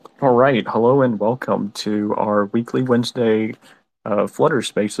All right, hello and welcome to our weekly Wednesday Flutter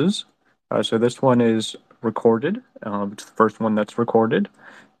Spaces. So this one is recorded. It's the first one that's recorded.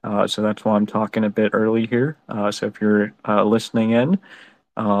 So that's why I'm talking a bit early here. So if you're listening in,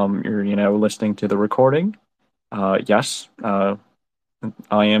 you're listening to the recording. Yes, I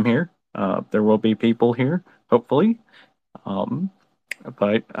am here. There will be people here, hopefully. Um,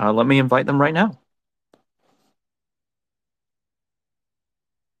 but let me invite them right now.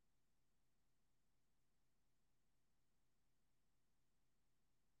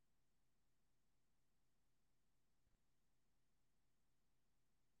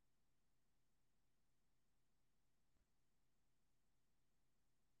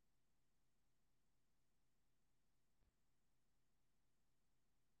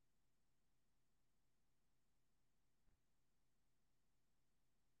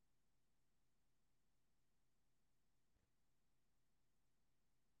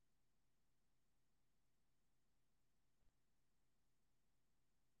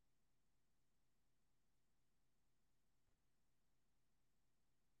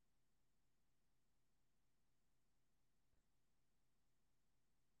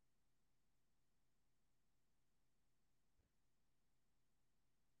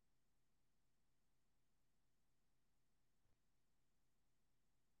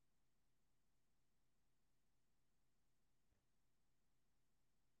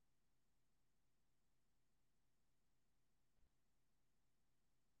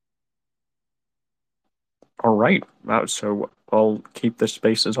 All right. So I'll keep the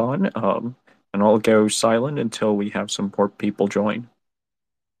spaces on, and I'll go silent until we have some more people join.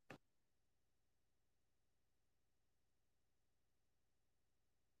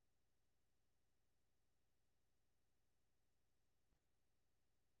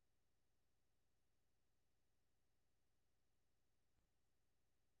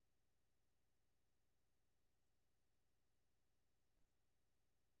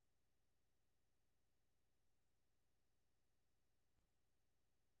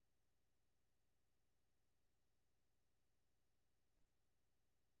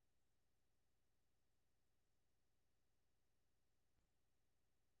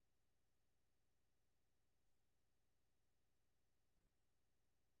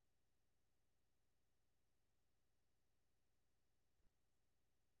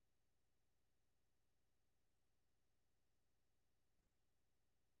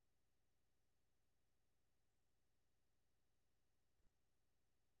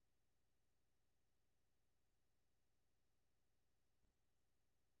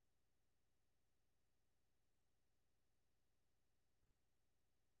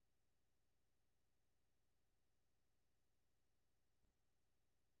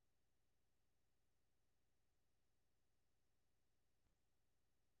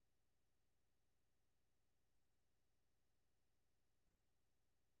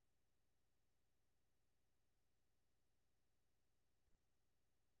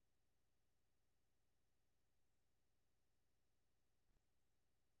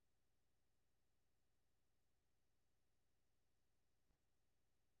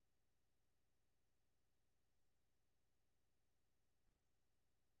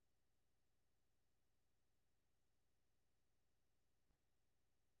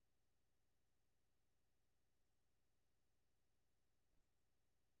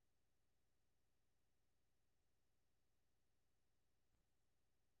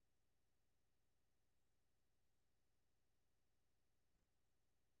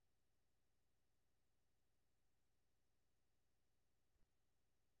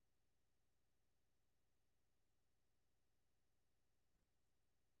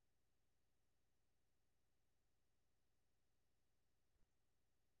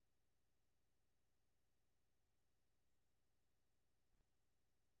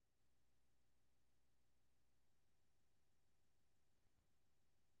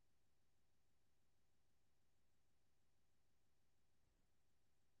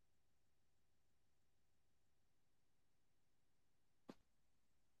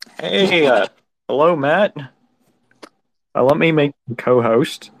 Hey, hello, Matt. Let me make you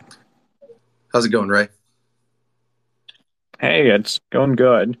co-host. How's it going, Ray? Hey, it's going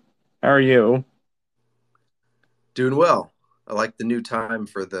good. How are you? Doing well. I like the new time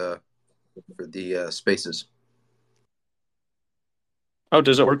for the spaces. Oh,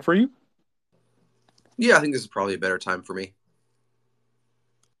 does it work for you? Yeah, I think this is probably a better time for me.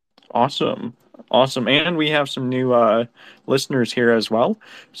 Awesome. Awesome. And we have some new listeners here as well.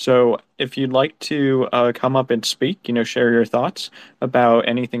 So if you'd like to come up and speak, share your thoughts about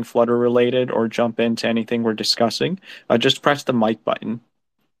anything Flutter related or jump into anything we're discussing, just press the mic button.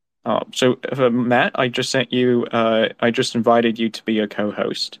 Matt, I just sent you. I just invited you to be a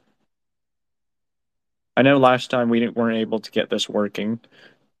co-host. I know last time weren't able to get this working.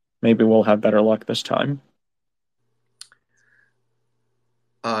 Maybe we'll have better luck this time.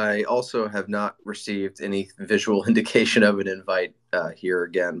 I also have not received any visual indication of an invite here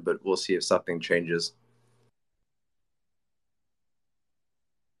again, but we'll see if something changes.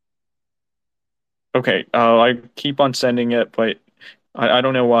 Okay, I keep on sending it, but I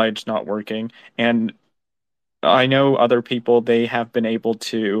don't know why it's not working. And I know other people, they have been able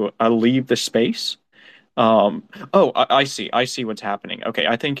to leave the space. I see. I see what's happening. Okay,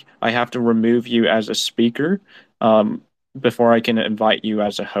 I think I have to remove you as a speaker um, before I can invite you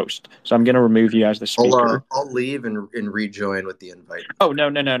as a host. So I'm going to remove you as the speaker. I'll leave and rejoin with the invite. Oh, no,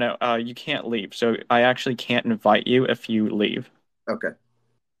 no, no, no. You can't leave. So I actually can't invite you if you leave. Okay.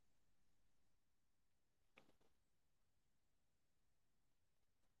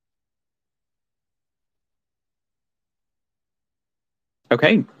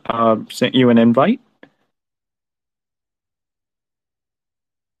 Okay, sent you an invite.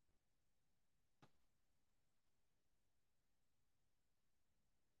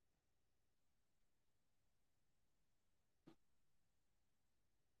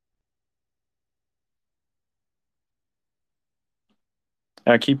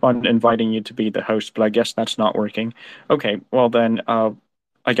 I keep on inviting you to be the host, but I guess that's not working. Okay, well then,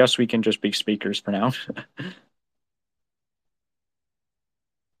 I guess we can just be speakers for now.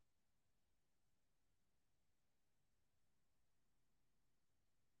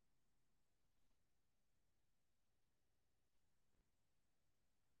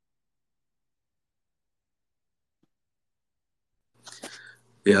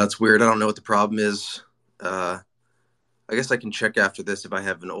 Yeah, that's weird. I don't know what the problem is. I guess I can check after this if I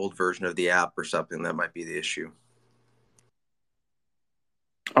have an old version of the app or something. That might be the issue.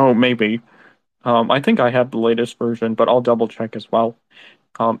 Oh, maybe. I think I have the latest version, but I'll double check as well.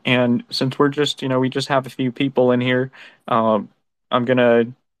 And since we're just, we just have a few people in here, I'm gonna,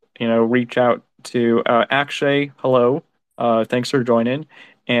 reach out to Akshay. Hello, thanks for joining,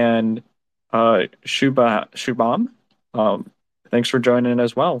 and Shubham, um, thanks for joining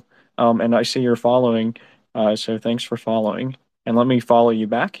as well. And I see you're following, so thanks for following. And let me follow you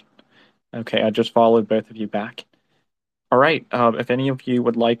back. Okay, I just followed both of you back. All right. If any of you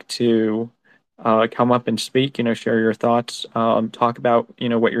would like to come up and speak, share your thoughts, talk about,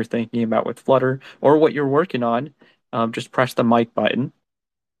 what you're thinking about with Flutter or what you're working on, just press the mic button.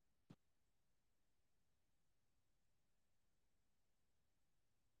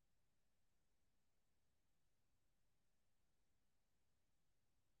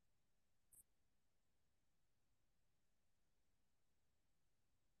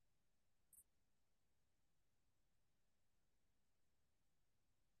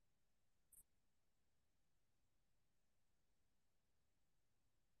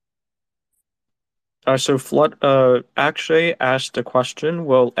 Akshay asked a question,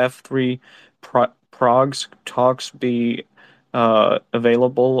 will F3 Progs talks be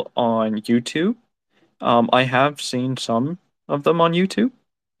available on YouTube? I have seen some of them on YouTube.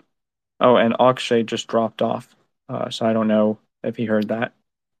 Oh, and Akshay just dropped off, so I don't know if he heard that.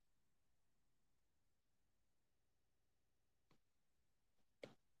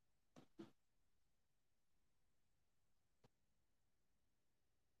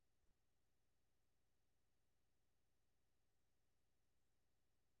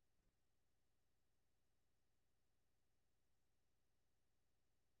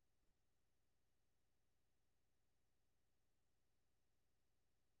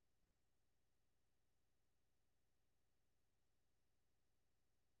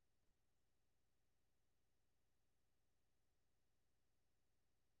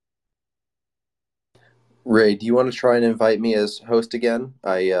 Ray, do you want to try and invite me as host again?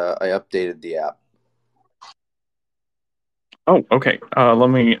 I updated the app. Oh, okay. Let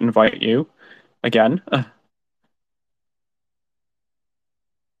me invite you again.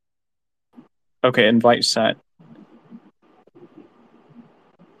 Okay, invite set.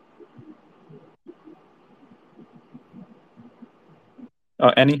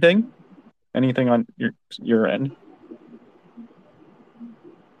 Anything? Anything on your end?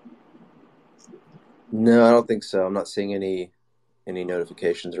 No, I don't think so. I'm not seeing any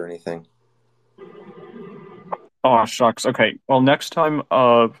notifications or anything. Oh, shucks. Okay. Well, next time,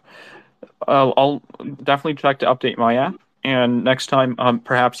 I'll definitely check to update my app, and next time,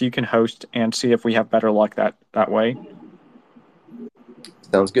 perhaps you can host and see if we have better luck that way.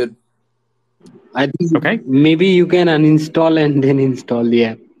 Sounds good. I think Okay. maybe you can uninstall and then install the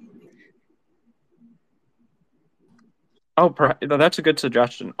app. Oh, that's a good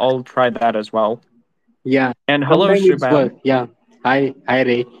suggestion. I'll try that as well. Yeah, And hello, sometimes it's Shubham. work. Yeah. Hi,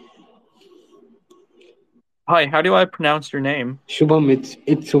 Ray. Hi, how do I pronounce your name? Shubham, it's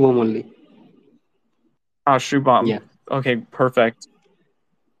Shubham only. Ah, Shubham. Yeah. Okay, perfect.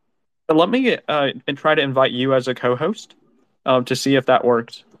 Let me and try to invite you as a co-host to see if that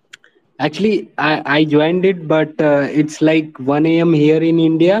works. Actually, I joined it, but it's like 1 a.m. here in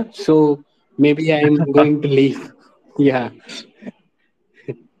India, so maybe I'm going to leave. Yeah.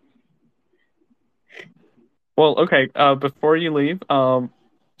 Well, okay. Before you leave,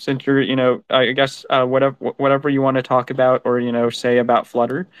 since you're, I guess whatever you want to talk about or say about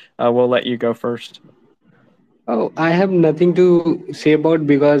Flutter, we'll let you go first. Oh, I have nothing to say about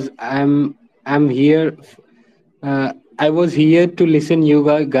because I'm here. I was here to listen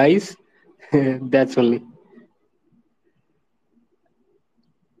you guys. That's only.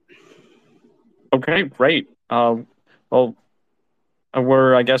 Okay, great. Well,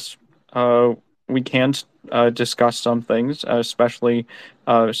 I guess uh, we can discuss some things, especially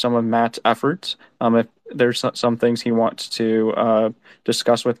some of Matt's efforts. If there's some things he wants to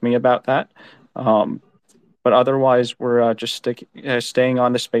discuss with me about that. Um, but otherwise, we're just staying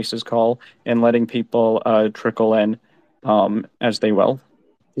on the Spaces call and letting people trickle in as they will.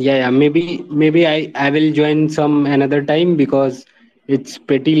 Yeah, yeah. Maybe I will join some another time because it's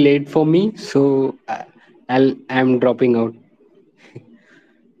pretty late for me. So I'm dropping out.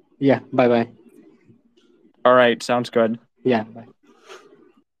 Yeah. Bye bye. All right, sounds good. Yeah. Bye.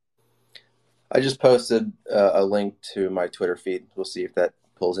 I just posted a link to my Twitter feed. We'll see if that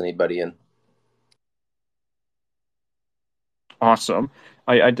pulls anybody in. Awesome.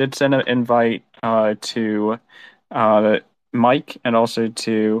 I did send an invite to uh, Mike and also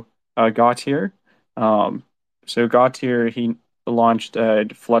to Gautier. Um, so Gautier, he launched a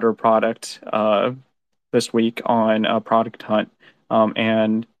Flutter product this week on Product Hunt,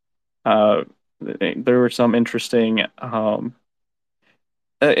 and uh, there were some interesting.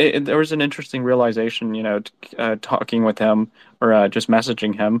 There was an interesting realization, talking with him or just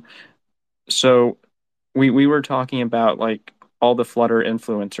messaging him. So we were talking about like all the Flutter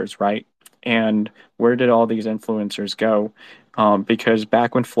influencers, right? And where did all these influencers go? Because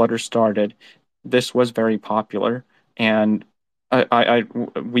back when Flutter started, this was very popular, and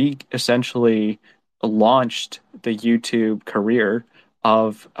we essentially launched the YouTube career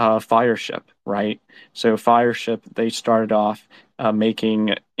of Fireship, right? So Fireship, they started off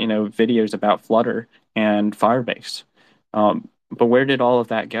making videos about Flutter and Firebase, but where did all of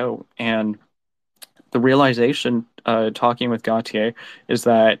that go? And the realization, talking with Gautier, is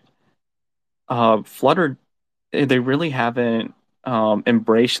that Flutter, they really haven't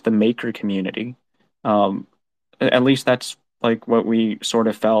embraced the maker community. Um, at least that's like what we sort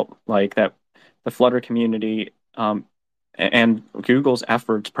of felt like that the Flutter community and Google's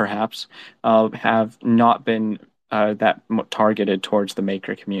efforts perhaps have not been that targeted towards the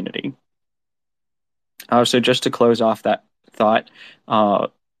maker community. So just to close off that thought, uh,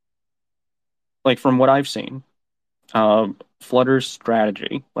 like from what I've seen, Flutter's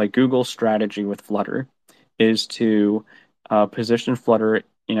strategy, like Google's strategy with Flutter, is to position Flutter,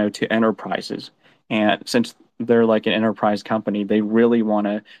 to enterprises. And since they're like an enterprise company, they really want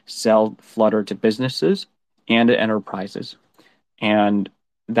to sell Flutter to businesses and to enterprises. And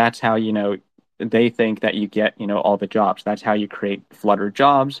that's how, they think that you get, all the jobs. That's how you create Flutter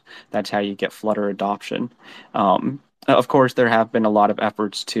jobs. That's how you get Flutter adoption. Of course, there have been a lot of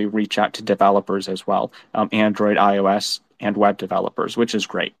efforts to reach out to developers as well, Android, iOS, and web developers, which is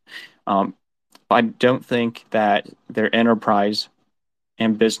great. Um, I don't think that their enterprise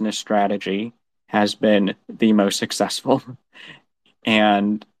and business strategy has been the most successful.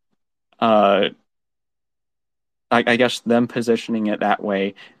 And uh, I guess them positioning it that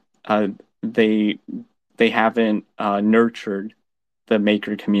way, uh, they they haven't nurtured the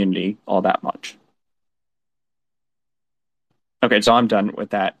maker community all that much. Okay, so I'm done with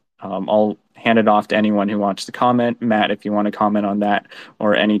that. I'll hand it off to anyone who wants to comment. Matt, if you want to comment on that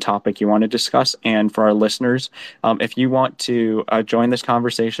or any topic you want to discuss. And for our listeners, if you want to join this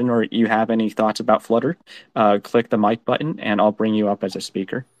conversation or you have any thoughts about Flutter, click the mic button and I'll bring you up as a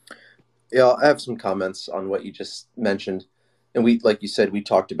speaker. Yeah, I have some comments on what you just mentioned. And we, like you said, we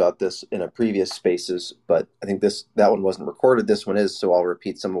talked about this in a previous spaces, but I think that one wasn't recorded. This one is, so I'll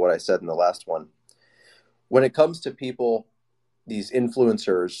repeat some of what I said in the last one. When it comes to people, these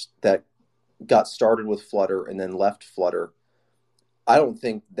influencers that got started with Flutter and then left Flutter, I don't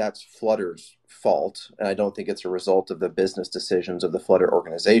think that's Flutter's fault, and I don't think it's a result of the business decisions of the Flutter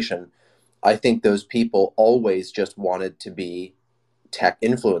organization. I think those people always just wanted to be tech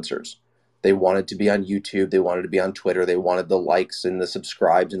influencers. They wanted to be on YouTube. They wanted to be on Twitter. They wanted the likes and the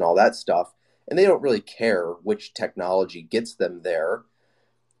subscribes and all that stuff. And they don't really care which technology gets them there.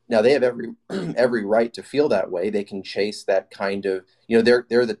 Now they have every every right to feel that way. They can chase that kind of, they're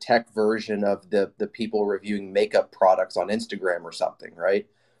the tech version of the people reviewing makeup products on Instagram or something, right?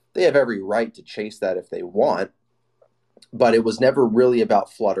 They have every right to chase that if they want, but it was never really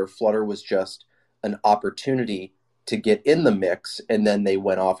about Flutter. Flutter was just an opportunity to get in the mix, and then they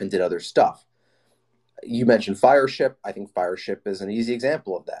went off and did other stuff. You mentioned Fireship. I think Fireship is an easy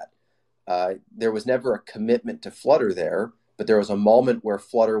example of that. There was never a commitment to Flutter there, but there was a moment where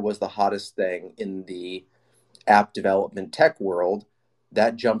Flutter was the hottest thing in the app development tech world.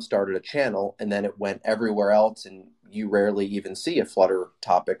 That jump started a channel, and then it went everywhere else, and you rarely even see a Flutter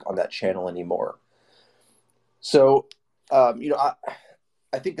topic on that channel anymore. So,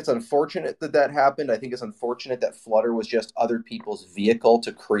 I think it's unfortunate that happened. I think it's unfortunate that Flutter was just other people's vehicle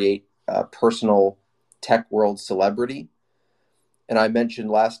to create personal tech world celebrity. And I mentioned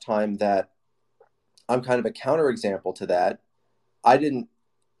last time that I'm kind of a counterexample to that. I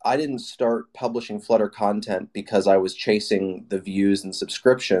didn't start publishing Flutter content because I was chasing the views and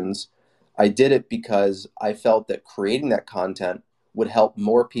subscriptions. I did it because I felt that creating that content would help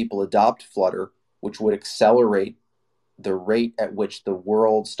more people adopt Flutter, which would accelerate the rate at which the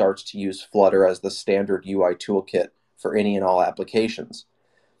world starts to use Flutter as the standard UI toolkit for any and all applications.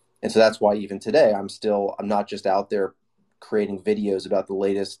 And so that's why even today I'm not just out there creating videos about the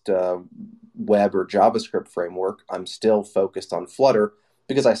latest web or JavaScript framework. I'm still focused on Flutter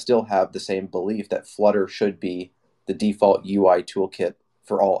because I still have the same belief that Flutter should be the default UI toolkit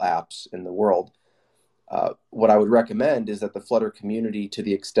for all apps in the world. What I would recommend is that the Flutter community, to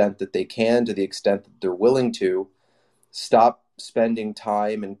the extent that they can, to the extent that they're willing to, stop spending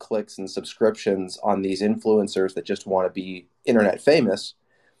time and clicks and subscriptions on these influencers that just want to be internet famous,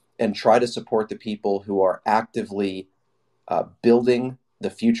 and try to support the people who are actively building the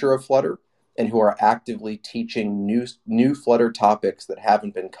future of Flutter and who are actively teaching new Flutter topics that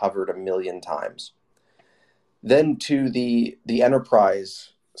haven't been covered a million times. Then to the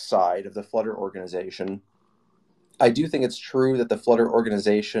enterprise side of the Flutter organization, I do think it's true that the Flutter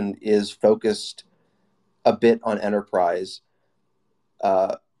organization is focused a bit on enterprise,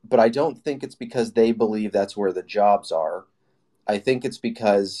 but I don't think it's because they believe that's where the jobs are. I think it's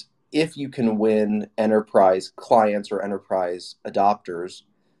because if you can win enterprise clients or enterprise adopters,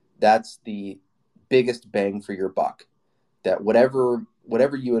 that's the biggest bang for your buck. That whatever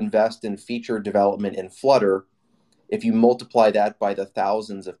you invest in feature development in Flutter, if you multiply that by the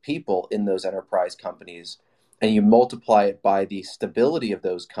thousands of people in those enterprise companies, and you multiply it by the stability of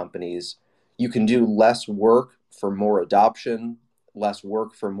those companies, you can do less work for more adoption, less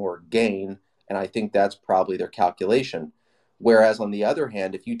work for more gain, and I think that's probably their calculation. Whereas on the other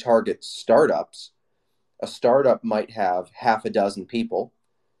hand, if you target startups, a startup might have half a dozen people,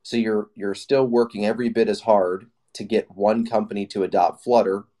 so you're still working every bit as hard to get one company to adopt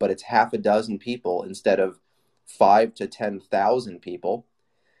Flutter, but it's half a dozen people instead of 5 to 10,000 people.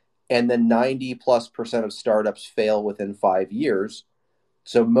 And then 90+% of startups fail within 5 years.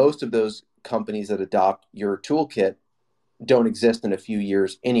 So most of those companies that adopt your toolkit don't exist in a few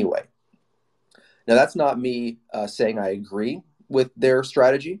years anyway. Now, that's not me saying I agree with their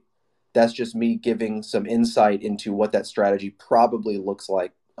strategy. That's just me giving some insight into what that strategy probably looks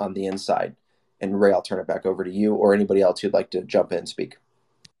like on the inside. And Ray, I'll turn it back over to you or anybody else who'd like to jump in and speak.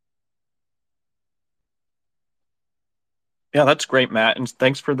 Yeah, that's great, Matt, and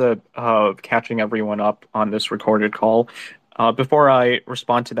thanks for the catching everyone up on this recorded call. Before I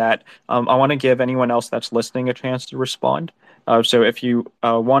respond to that, I want to give anyone else that's listening a chance to respond. So if you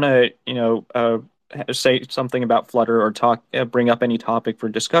want to, say something about Flutter or bring up any topic for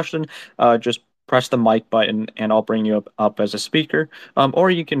discussion, just press the mic button, and I'll bring you up as a speaker.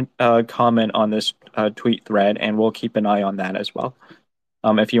 Or you can comment on this tweet thread, and we'll keep an eye on that as well.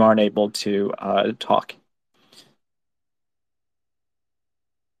 If you aren't able to talk.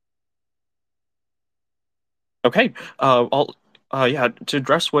 Okay. Yeah. To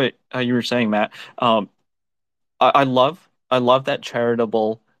address what you were saying, Matt. I love that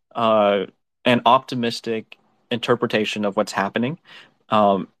charitable uh, and optimistic interpretation of what's happening.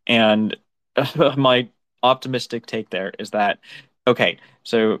 And my optimistic take there is that okay,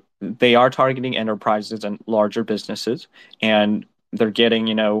 so they are targeting enterprises and larger businesses, and they're getting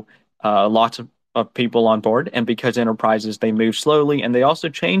lots of people on board. And because enterprises they move slowly and they also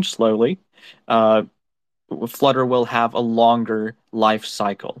change slowly. Uh, Flutter will have a longer life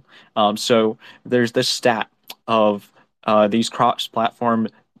cycle. So there's this stat of these cross-platform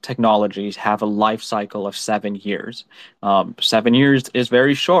technologies have a life cycle of 7 years. 7 years is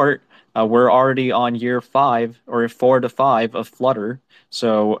very short, We're already on year 5 or 4 to 5 of Flutter,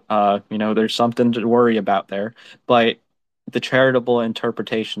 so there's something to worry about there. But the charitable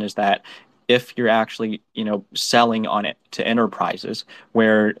interpretation is that if you're actually, selling on it to enterprises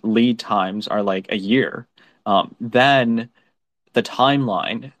where lead times are like a year, then the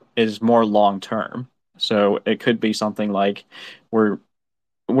timeline is more long term. So it could be something like we're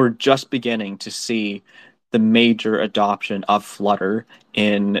we're just beginning to see the major adoption of Flutter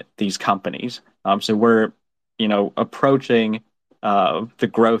in these companies. So we're, approaching the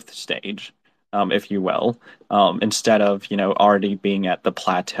growth stage, if you will, instead of, already being at the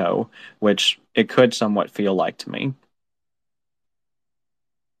plateau, which it could somewhat feel like to me.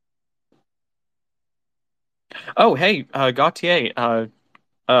 Oh, hey, Gautier,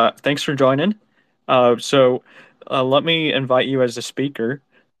 thanks for joining. Let me invite you as a speaker.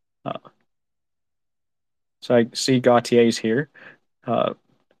 Uh, so I see Gautier's here. Uh,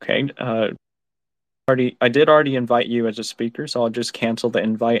 okay. I did already invite you as a speaker, so I'll just cancel the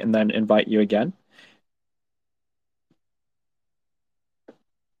invite and then invite you again.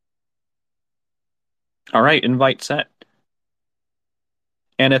 All right, invite set.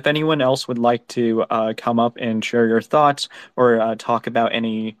 And if anyone else would like to come up and share your thoughts or talk about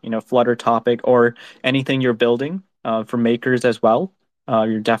any, Flutter topic or anything you're building for makers as well,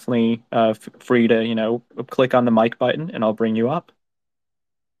 you're definitely free to, click on the mic button and I'll bring you up.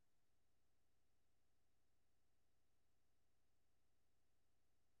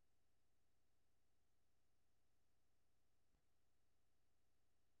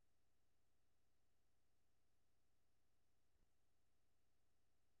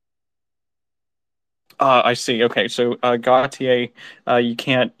 I see. Okay, so Gautier, you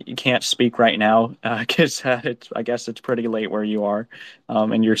can't speak right now because I guess it's pretty late where you are,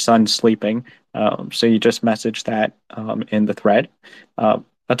 and your son's sleeping. So you just messaged that in the thread.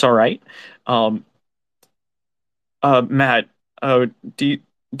 That's all right. Um, Matt, do you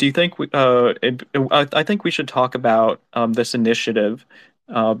do you think I think we should talk about this initiative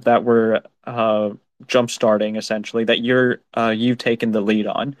that we're jump starting essentially that you've taken the lead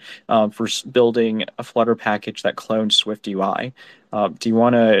on for building a Flutter package that clones Swift UI. Do you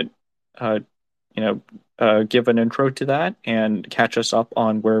want to uh, give an intro to that and catch us up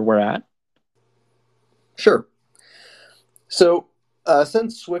on where we're at? Sure. So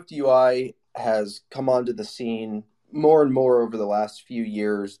since Swift UI has come onto the scene more and more over the last few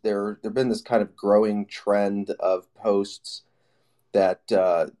years, there've been this kind of growing trend of posts that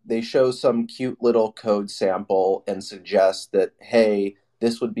they show some cute little code sample and suggest that, hey,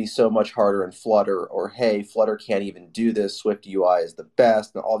 this would be so much harder in Flutter, or hey, Flutter can't even do this, Swift UI is the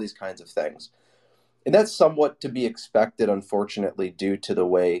best, and all these kinds of things. And that's somewhat to be expected, unfortunately, due to the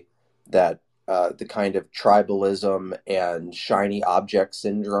way that the kind of tribalism and shiny object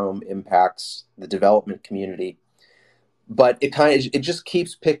syndrome impacts the development community. But it just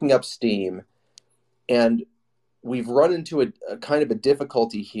keeps picking up steam, and we've run into a kind of a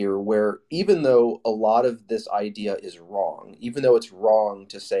difficulty here where even though a lot of this idea is wrong, even though it's wrong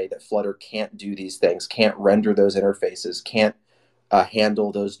to say that Flutter can't do these things, can't render those interfaces, can't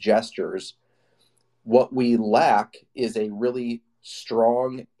handle those gestures, what we lack is a really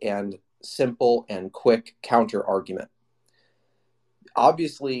strong and simple and quick counter argument.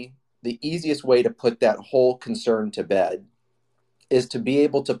 Obviously, the easiest way to put that whole concern to bed is to be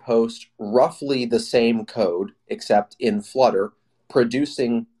able to post roughly the same code, except in Flutter,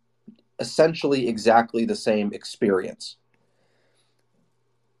 producing essentially exactly the same experience.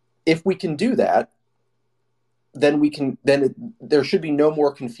 If we can do that, there should be no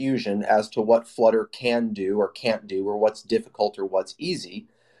more confusion as to what Flutter can do or can't do, or what's difficult or what's easy.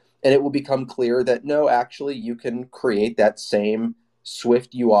 And it will become clear that no, actually, you can create that same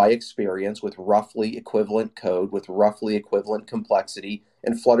Swift UI experience with roughly equivalent code, with roughly equivalent complexity,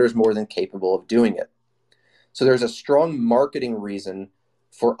 and Flutter is more than capable of doing it. So there's a strong marketing reason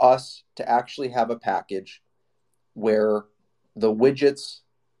for us to actually have a package where the widgets,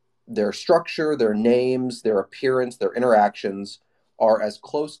 their structure, their names, their appearance, their interactions are as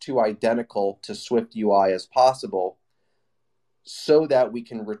close to identical to Swift UI as possible, so that we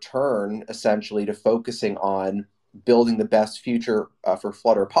can return essentially to focusing on building the best future for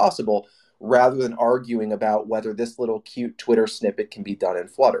Flutter possible, rather than arguing about whether this little cute Twitter snippet can be done in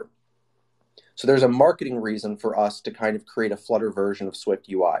Flutter. So there's a marketing reason for us to kind of create a Flutter version of Swift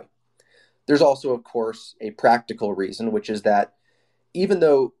UI. There's also, of course, a practical reason, which is that even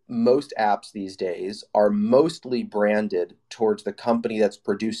though most apps these days are mostly branded towards the company that's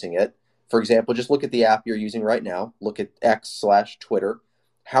producing it, for example, just look at the app you're using right now, look at X/Twitter,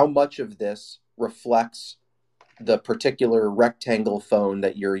 how much of this reflects the particular rectangle phone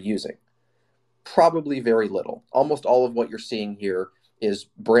that you're using? Probably very little. Almost all of what you're seeing here is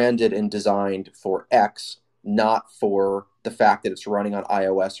branded and designed for X, not for the fact that it's running on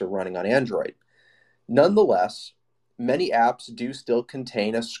iOS or running on Android. Nonetheless, many apps do still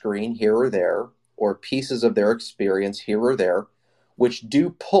contain a screen here or there, or pieces of their experience here or there, which do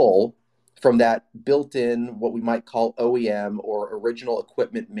pull from that built-in, what we might call OEM or original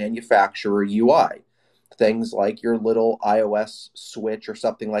equipment manufacturer UI. Things like your little iOS switch or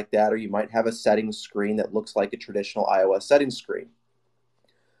something like that, or you might have a settings screen that looks like a traditional iOS settings screen.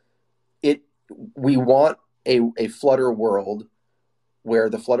 We want a Flutter world where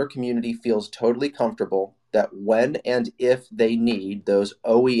the Flutter community feels totally comfortable that when and if they need those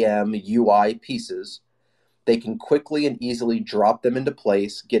OEM UI pieces, they can quickly and easily drop them into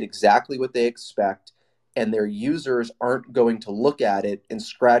place, get exactly what they expect, and their users aren't going to look at it and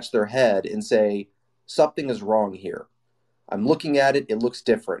scratch their head and say, something is wrong here. I'm looking at it, it looks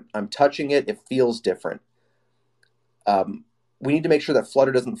different. I'm touching it, it feels different. We need to make sure that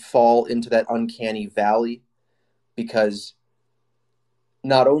Flutter doesn't fall into that uncanny valley, because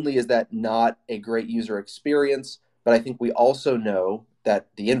not only is that not a great user experience, but I think we also know that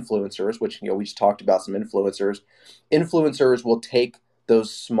the influencers, which we just talked about some influencers will take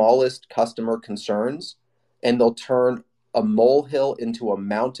those smallest customer concerns and they'll turn a molehill into a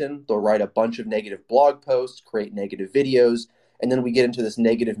mountain. They'll write a bunch of negative blog posts, create negative videos, and then we get into this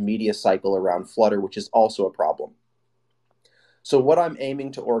negative media cycle around Flutter, which is also a problem. So what I'm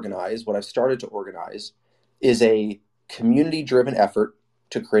aiming to organize, what I've started to organize, is a community-driven effort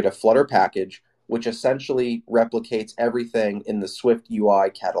to create a Flutter package which essentially replicates everything in the Swift UI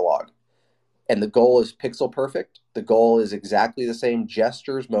catalog. And the goal is pixel perfect. The goal is exactly the same: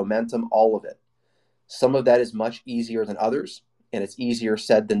 gestures, momentum, all of it. Some of that is much easier than others, and it's easier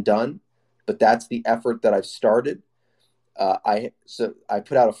said than done, but that's the effort that I've started. I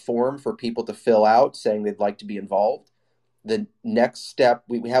put out a form for people to fill out saying they'd like to be involved. The next step,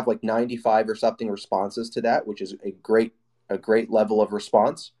 we have like 95 or something responses to that, which is a great level of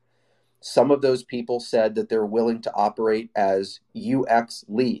response. Some of those people said that they're willing to operate as UX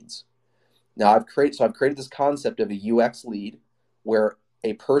leads. Now I've created this concept of a UX lead where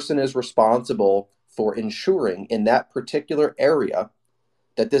a person is responsible for ensuring in that particular area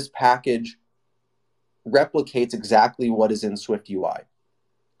that this package replicates exactly what is in Swift UI.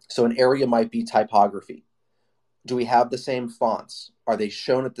 So an area might be typography. Do we have the same fonts? Are they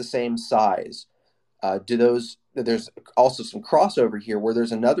shown at the same size? There's also some crossover here where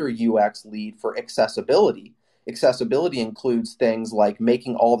there's another UX lead for accessibility. Accessibility includes things like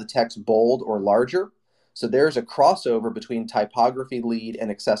making all the text bold or larger. So there's a crossover between typography lead and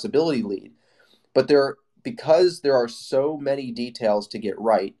accessibility lead. But because there are so many details to get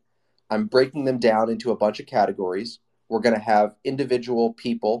right, I'm breaking them down into a bunch of categories. We're going to have individual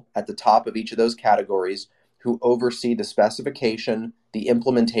people at the top of each of those categories who oversee the specification, the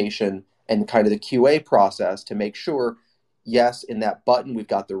implementation, and kind of the QA process to make sure, yes, in that button, we've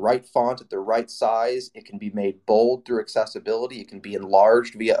got the right font at the right size. It can be made bold through accessibility. It can be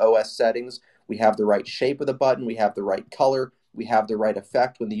enlarged via OS settings. We have the right shape of the button. We have the right color. We have the right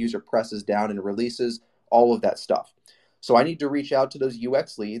effect when the user presses down and releases, all of that stuff. So I need to reach out to those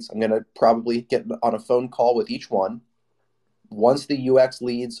UX leads. I'm going to probably get on a phone call with each one. Once the UX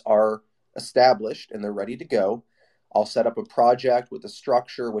leads are established and they're ready to go, I'll set up a project with a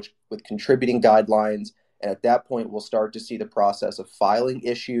structure, with contributing guidelines. And at that point, we'll start to see the process of filing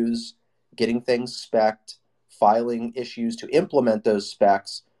issues, getting things spec'd, filing issues to implement those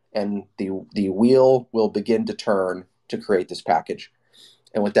specs, and the wheel will begin to turn to create this package.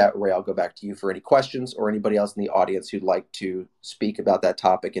 And with that, Ray, I'll go back to you for any questions or anybody else in the audience who'd like to speak about that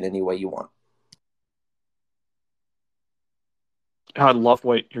topic in any way you want. I love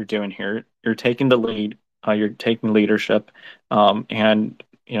what you're doing here. You're taking the lead, you're taking leadership, and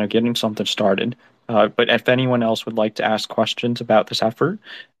getting something started. But if anyone else would like to ask questions about this effort,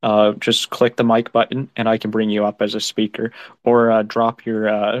 just click the mic button, and I can bring you up as a speaker, or drop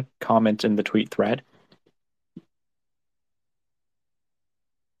your comment in the tweet thread.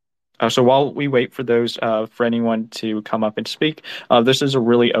 So while we wait for anyone to come up and speak, this is a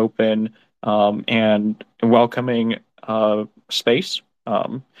really open and welcoming space.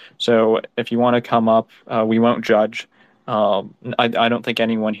 So if you want to come up, we won't judge. I don't think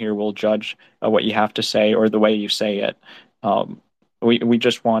anyone here will judge what you have to say or the way you say it. We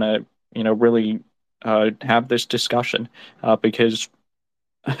just want to, really have this discussion because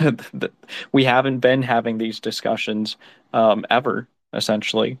we haven't been having these discussions ever,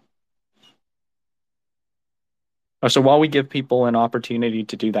 essentially. So while we give people an opportunity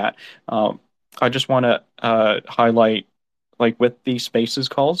to do that, I just want to highlight, like with these spaces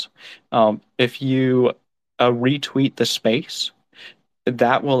calls, if you retweet the space,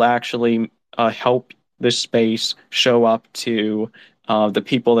 that will actually help this space show up to the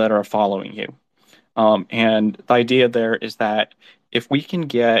people that are following you. And the idea there is that if we can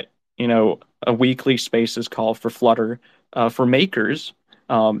get, a weekly spaces call for Flutter for makers,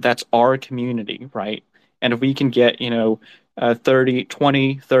 that's our community, right? And if we can get, 30,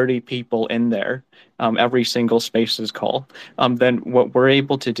 20, 30 people in there every single spaces call, then what we're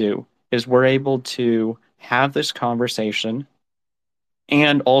able to do is we're able to have this conversation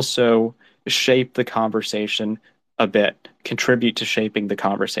and also shape the conversation a bit, contribute to shaping the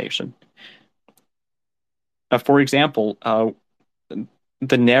conversation. For example,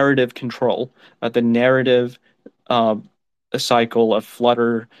 the narrative control, the narrative uh, cycle of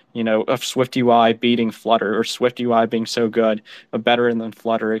Flutter, of Swift UI beating Flutter or Swift UI being so good, better than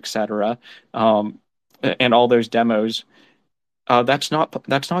Flutter, etc. Um, and all those demos. That's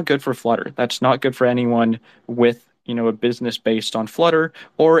not good for Flutter. That's not good for anyone with a business based on Flutter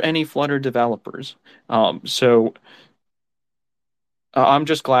or any Flutter developers. So I'm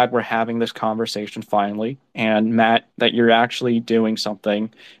just glad we're having this conversation finally. And Matt, that you're actually doing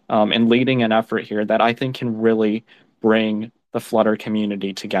something and leading an effort here that I think can really bring the Flutter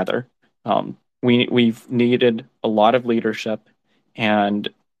community together. We've needed a lot of leadership, and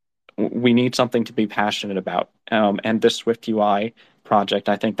we need something to be passionate about. And this Swift UI project,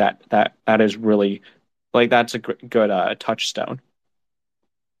 I think that is really like that's a good touchstone.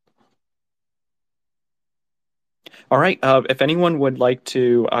 All right. If anyone would like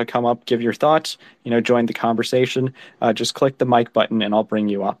to come up, give your thoughts, join the conversation, just click the mic button and I'll bring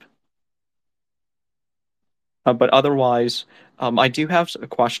you up. But otherwise, I do have a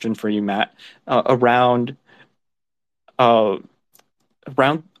question for you, Matt, uh, around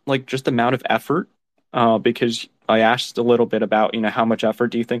like just the amount of effort, because I asked a little bit about, how much effort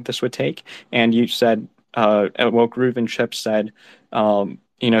do you think this would take? And you said, well, Groove and Chip said,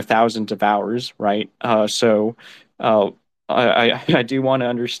 thousands of hours, right? So uh, I do want to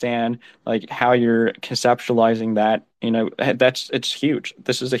understand like how you're conceptualizing that. It's huge.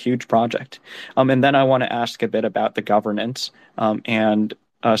 This is a huge project. And then I want to ask a bit about the governance, and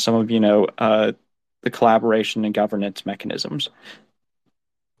some of, the collaboration and governance mechanisms.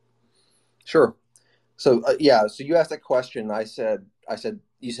 Sure. So yeah, so you asked that question. I said,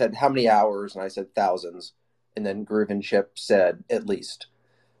 you said how many hours, and I said thousands, and then Groove and Chip said at least.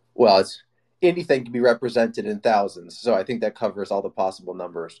 Well, it's anything can be represented in thousands, so I think that covers all the possible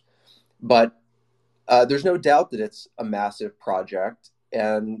numbers. But there's no doubt that it's a massive project,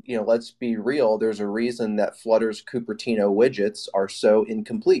 and let's be real. There's a reason that Flutter's Cupertino widgets are so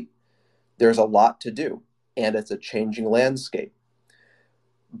incomplete. There's a lot to do, and it's a changing landscape.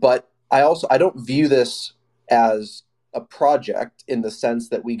 But I don't view this as a project in the sense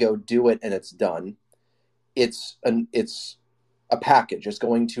that we go do it and it's done. It's a package. It's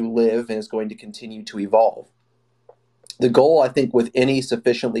going to live and it's going to continue to evolve. The goal, I think, with any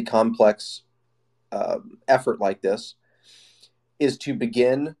sufficiently complex effort like this is to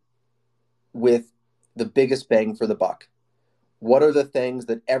begin with the biggest bang for the buck. What are the things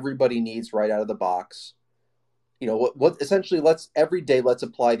that everybody needs right out of the box? What essentially, let's every day let's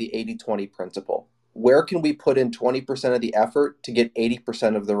apply the 80-20 principle. Where can we put in 20% of the effort to get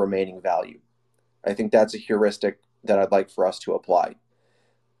 80% of the remaining value? I think that's a heuristic that I'd like for us to apply.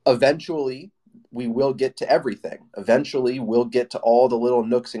 Eventually, we will get to everything. Eventually, we'll get to all the little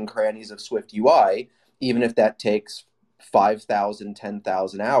nooks and crannies of Swift UI, even if that takes 5,000,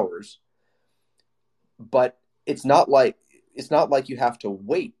 10,000 hours. But it's not like you have to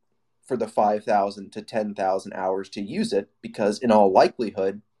wait for the 5,000 to 10,000 hours to use it, because in all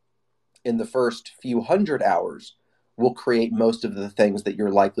likelihood, in the first few hundred hours, we'll create most of the things that you're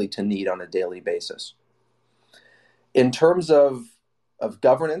likely to need on a daily basis. In terms of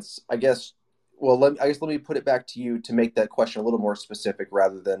governance, I guess, well, let me put it back to you to make that question a little more specific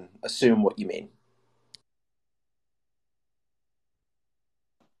rather than assume what you mean.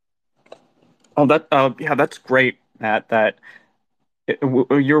 Oh, yeah, that's great, Matt.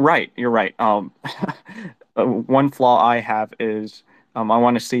 You're right. You're right. One flaw I have is I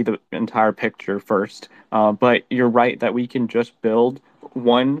want to see the entire picture first. But you're right that we can just build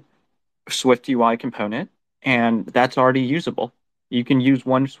one Swift UI component, and that's already usable. You can use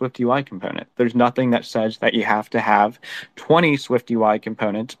one Swift UI component. There's nothing that says that you have to have 20 Swift UI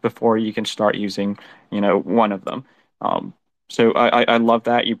components before you can start using, one of them. Um, so I love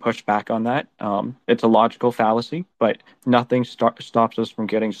that you push back on that. It's a logical fallacy, but nothing stops us from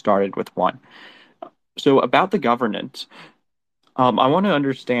getting started with one. So about the governance, I want to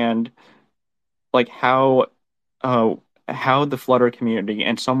understand. like uh, how the Flutter community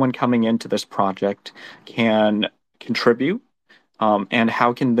and someone coming into this project can contribute, and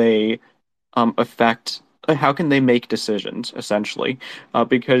affect how can they make decisions essentially,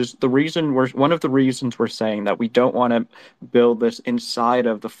 because one of the reasons we're saying that we don't want to build this inside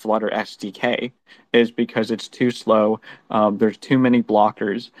of the Flutter SDK is because it's too slow, there's too many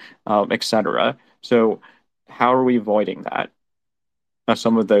blockers, etc. So how are we avoiding that,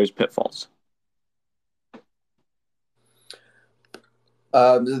 some of those pitfalls?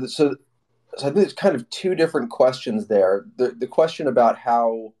 So I think there's kind of two different questions there. The question about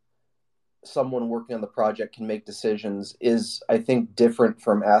how someone working on the project can make decisions is, I think, different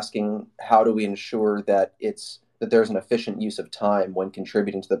from asking how do we ensure that there's an efficient use of time when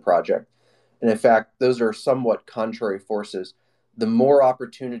contributing to the project. And in fact, those are somewhat contrary forces. The more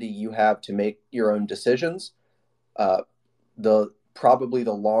opportunity you have to make your own decisions, uh, the probably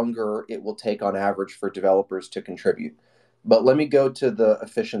the longer it will take on average for developers to contribute. But let me go to the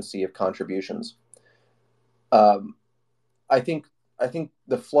efficiency of contributions. Um, I think I think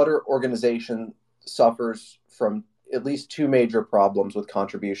the Flutter organization suffers from at least two major problems with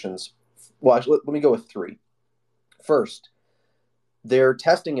contributions. Well, actually, let me go with three. First, their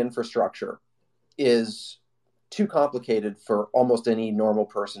testing infrastructure is too complicated for almost any normal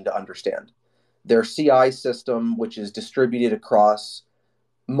person to understand. Their CI system, which is distributed across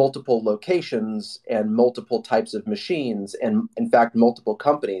multiple locations and multiple types of machines, and in fact, multiple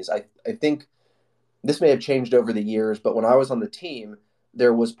companies. I think this may have changed over the years, but when I was on the team,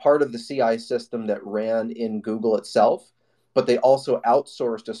 there was part of the CI system that ran in Google itself, but they also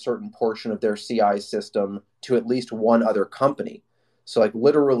outsourced a certain portion of their CI system to at least one other company. So, like,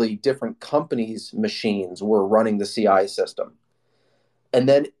 literally different companies' machines were running the CI system. And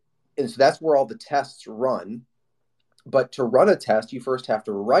so that's where all the tests run. But to run a test, you first have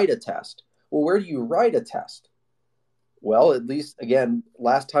to write a test. Well, where do you write a test? Well, at least, again,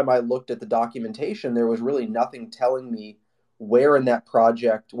 last time I looked at the documentation, there was really nothing telling me where in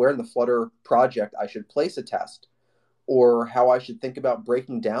the Flutter project I should place a test, or how I should think about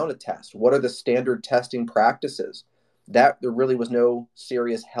breaking down a test. What are the standard testing practices? That there really was no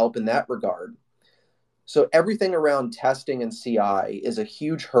serious help in that regard. So everything around testing and CI is a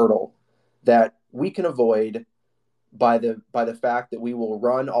huge hurdle that we can avoid by the fact that we will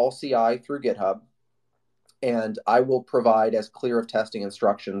run all CI through GitHub, and I will provide as clear of testing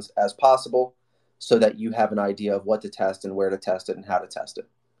instructions as possible so that you have an idea of what to test and where to test it and how to test it.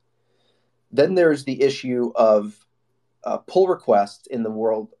 Then there's the issue of pull requests in the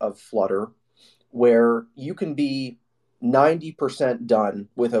world of Flutter, where you can be 90% done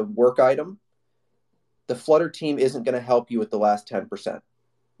with a work item. The Flutter team isn't going to help you with the last 10%.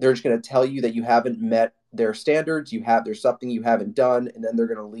 They're just going to tell you that you haven't met their standards, there's something you haven't done, and then they're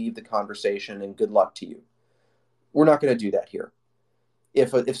going to leave the conversation and good luck to you. We're not going to do that here.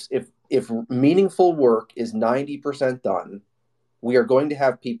 If meaningful work is 90% done, we are going to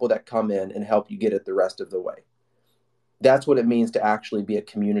have people that come in and help you get it the rest of the way. That's what it means to actually be a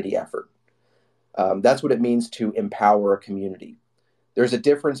community effort. That's what it means to empower a community. There's a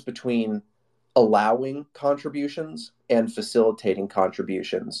difference between allowing contributions and facilitating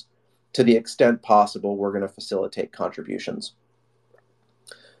contributions. To the extent possible, we're going to facilitate contributions.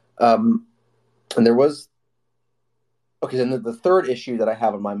 And there was Okay, and the third issue that I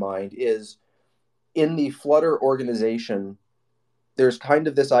have in my mind is in the Flutter organization, there's kind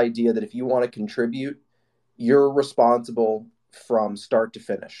of this idea that if you want to contribute, you're responsible from start to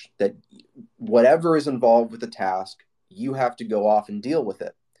finish, that whatever is involved with the task, you have to go off and deal with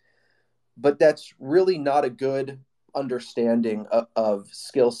it. But that's really not a good understanding of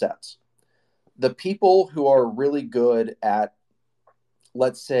skill sets. The people who are really good at,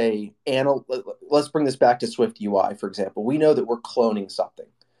 let's say, let's bring this back to Swift UI, for example. We know that we're cloning something.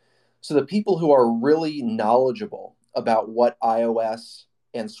 So the people who are really knowledgeable about what iOS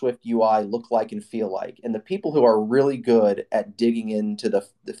and Swift UI look like and feel like, and the people who are really good at digging into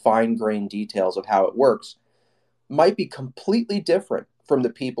the fine-grained details of how it works, might be completely different from the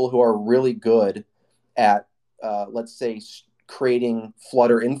people who are really good at, let's say, creating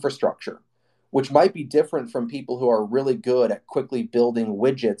Flutter infrastructure, which might be different from people who are really good at quickly building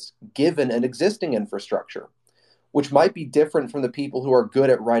widgets given an existing infrastructure, which might be different from the people who are good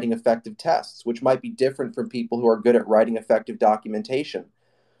at writing effective tests, which might be different from people who are good at writing effective documentation.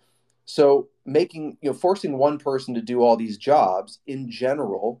 So forcing one person to do all these jobs in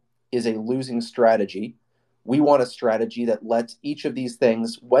general is a losing strategy. We want a strategy that lets each of these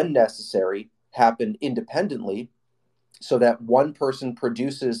things, when necessary, happen independently, so that one person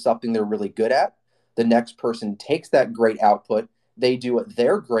produces something they're really good at, the next person takes that great output, they do what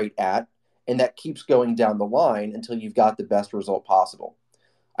they're great at, And that keeps going down the line until you've got the best result possible.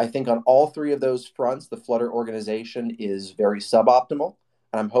 I think on all three of those fronts, the Flutter organization is very suboptimal.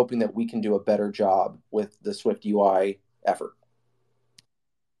 And I'm hoping that we can do a better job with the Swift UI effort.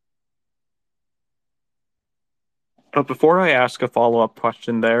 But before I ask a follow-up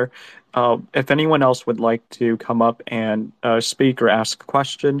question there, if anyone else would like to come up and speak or ask a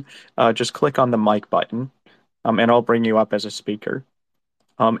question, just click on the mic button, and I'll bring you up as a speaker.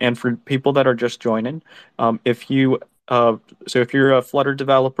 And for people that are just joining, if you so if you're a Flutter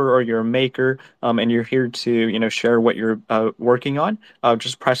developer or you're a maker, and you're here to share what you're working on,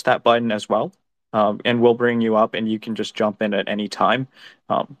 just press that button as well, and we'll bring you up, and you can just jump in at any time.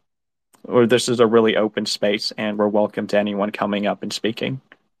 Um, or this is a really open space, and we're welcome to anyone coming up and speaking.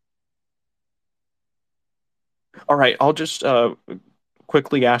 All right, I'll just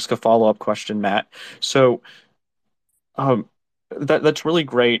quickly ask a follow-up question, Matt. So, um, that's really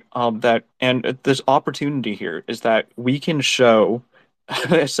great. That and this opportunity here is that we can show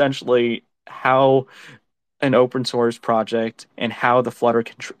essentially how an open source project and how the Flutter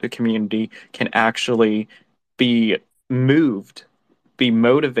community can actually be moved, be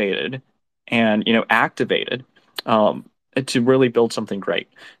motivated, and activated, um, to really build something great.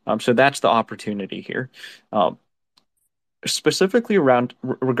 So that's the opportunity here. Um, Specifically around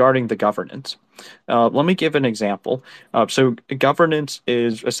regarding the governance. Let me give an example. So governance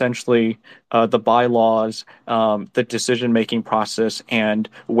is essentially the bylaws, the decision-making process, and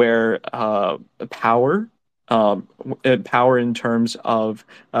where power, power in terms of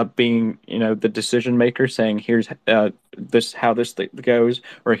being, the decision maker, saying, "Here's this how this thing goes,"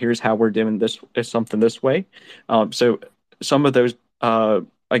 or "Here's how we're doing this is something this way." So some of those,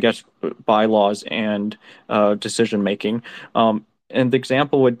 I guess, bylaws and decision making. And the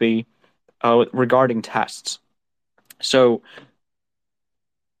example would be regarding tests. So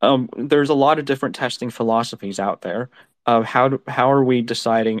there's a lot of different testing philosophies out there. How are we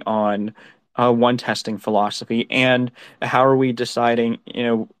deciding on one testing philosophy, and how are we deciding,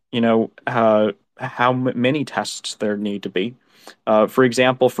 how many tests there need to be? For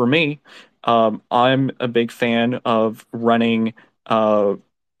example, for me, I'm a big fan of running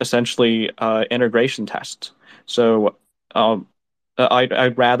essentially integration tests. So um,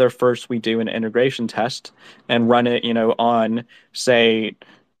 I'd rather first we do an integration test and run it, on, say,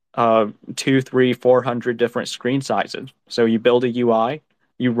 two, three, 400 different screen sizes. So you build a UI,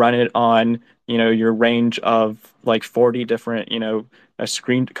 you run it on, your range of like 40 different, a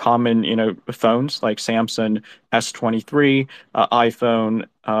screen common, phones like Samsung S23, iPhone,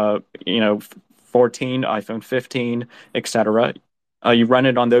 14, iPhone 15, etc. You run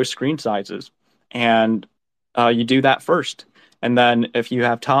it on those screen sizes, and you do that first. And then if you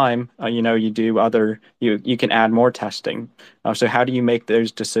have time, you do you can add more testing. So how do you make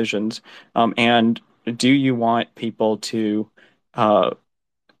those decisions? And do you want people to, uh,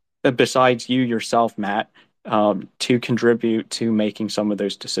 besides you yourself, Matt, to contribute to making some of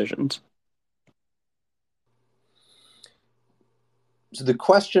those decisions? So the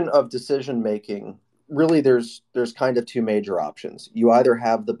question of decision making, really, there's kind of two major options. You either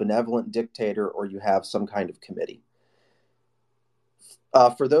have the benevolent dictator or you have some kind of committee.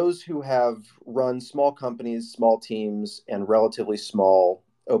 For those who have run small companies, small teams, and relatively small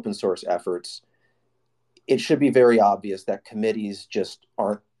open source efforts, it should be very obvious that committees just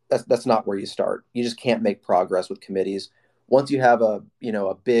aren't. That's not where you start. You just can't make progress with committees. Once you have a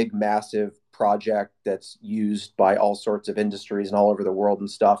big, massive project that's used by all sorts of industries and all over the world and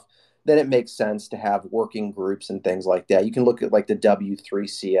stuff, then it makes sense to have working groups and things like that. You can look at like the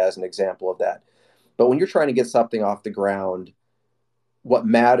W3C as an example of that. But when you're trying to get something off the ground, what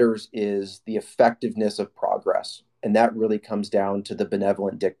matters is the effectiveness of progress. And that really comes down to the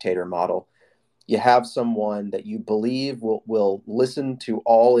benevolent dictator model. You have someone that you believe will listen to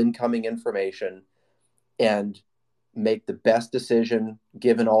all incoming information and make the best decision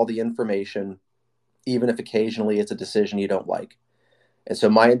given all the information, even if occasionally it's a decision you don't like. And so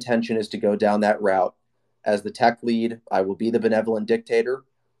my intention is to go down that route. As the tech lead, I will be the benevolent dictator.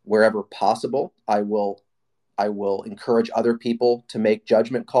 Wherever possible, I will encourage other people to make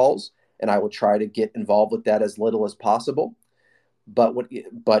judgment calls, and I will try to get involved with that as little as possible. But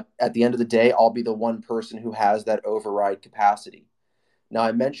at the end of the day, I'll be the one person who has that override capacity. Now,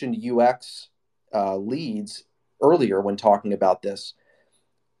 I mentioned UX leads earlier when talking about this.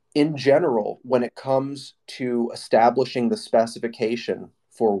 In general, when it comes to establishing the specification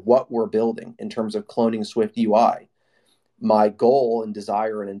for what we're building in terms of cloning Swift UI, my goal and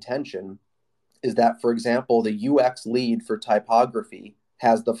desire and intention is that, for example, the UX lead for typography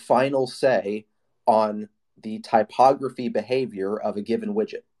has the final say on the typography behavior of a given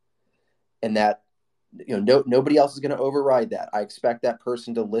widget. and that nobody else is going to override that. I expect that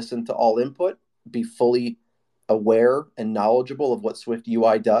person to listen to all input, be fully aware and knowledgeable of what Swift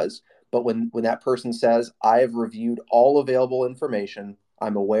UI does. But when that person says, I have reviewed all available information,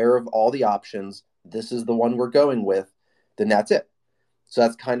 I'm aware of all the options, this is the one we're going with, then that's it. So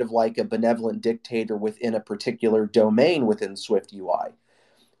that's kind of like a benevolent dictator within a particular domain within Swift UI.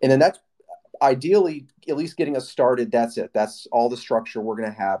 And then that's ideally at least getting us started. That's it. That's all the structure we're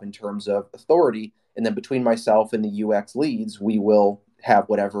going to have in terms of authority. And then between myself and the UX leads, we will have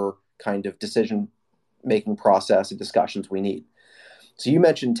whatever kind of decision making process and discussions we need. So you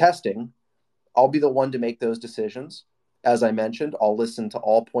mentioned testing. I'll be the one to make those decisions. As I mentioned, I'll listen to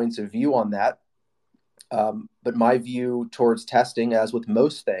all points of view on that. But my view towards testing, as with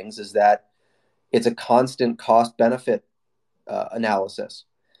most things, is that it's a constant cost benefit analysis.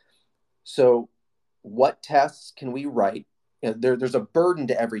 So, what tests can we write? There's a burden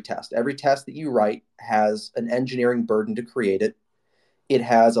to every test. Every test that you write has an engineering burden to create it. It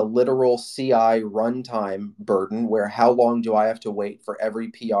has a literal CI runtime burden where how long do I have to wait for every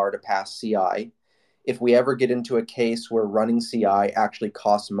PR to pass CI? If we ever get into a case where running CI actually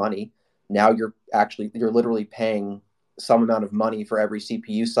costs money, now you're literally paying some amount of money for every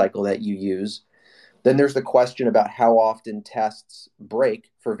CPU cycle that you use. Then there's the question about how often tests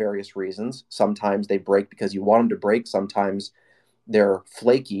break for various reasons. Sometimes they break because you want them to break. Sometimes they're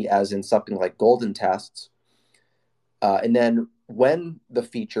flaky, as in something like golden tests. And then when the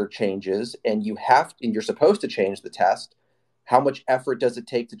feature changes and you're supposed to change the test, how much effort does it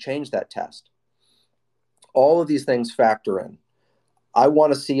take to change that test? All of these things factor in. I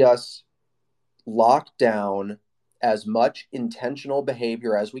want to see us lock down as much intentional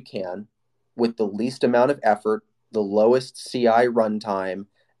behavior as we can with the least amount of effort, the lowest CI runtime,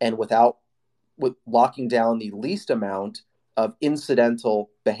 and with locking down the least amount of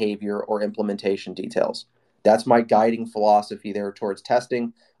incidental behavior or implementation details. That's my guiding philosophy there towards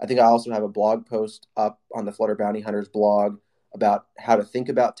testing. I think I also have a blog post up on the Flutter Bounty Hunters blog about how to think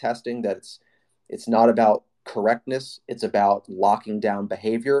about testing, that it's not about correctness, it's about locking down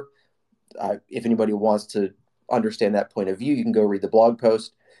behavior. If anybody wants to understand that point of view, you can go read the blog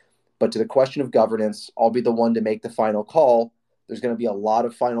post. But to the question of governance, I'll be the one to make the final call. There's going to be a lot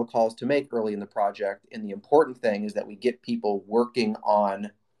of final calls to make early in the project. And the important thing is that we get people working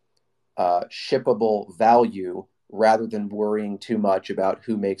on shippable value rather than worrying too much about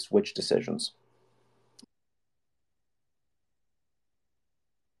who makes which decisions.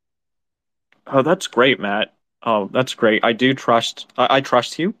 Oh, that's great, Matt. Oh, that's great. I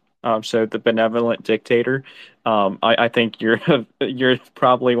trust you. So the benevolent dictator. I think you're you're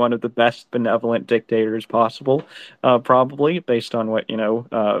probably one of the best benevolent dictators possible. Probably based on what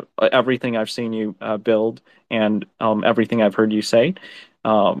everything I've seen you build and everything I've heard you say.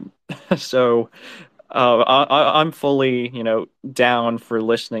 Um, so I'm fully, down for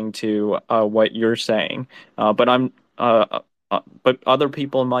listening to what you're saying. But other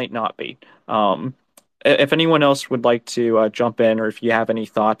people might not be. If anyone else would like to jump in, or if you have any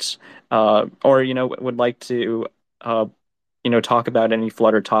thoughts, or would like to uh, talk about any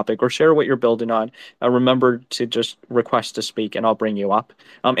Flutter topic or share what you're building on, remember to just request to speak and I'll bring you up.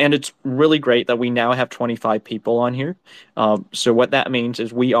 And it's really great that we now have 25 people on here. So what that means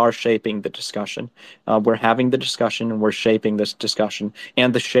is we are shaping the discussion. We're having the discussion and we're shaping this discussion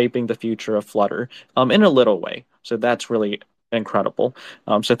and the shaping the future of Flutter in a little way. So that's really incredible.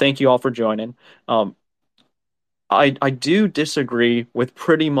 So thank you all for joining. Um, I do disagree with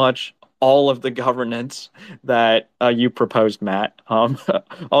pretty much all of the governance that you proposed, Matt.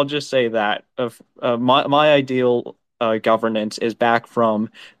 I'll just say that my ideal governance is back from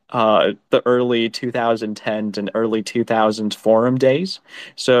the early 2010s and early 2000s forum days.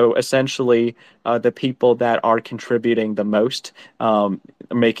 So essentially, the people that are contributing the most,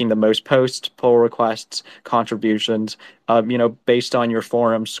 making the most posts, pull requests, contributions, based on your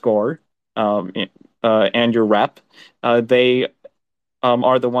forum score. Um, and your rep, they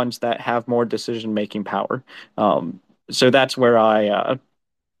are the ones that have more decision making power. So that's where I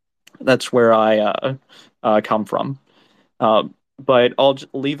come from. But I'll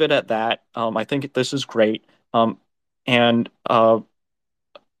leave it at that. I think this is great. And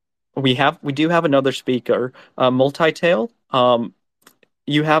we do have another speaker, Multitail.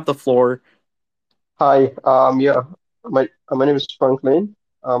 You have the floor. Hi, yeah, my name is Franklin.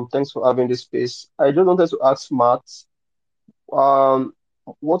 Thanks for having this space. I just wanted to ask Matt, um,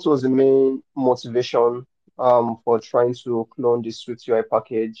 what was the main motivation for trying to clone the Swift UI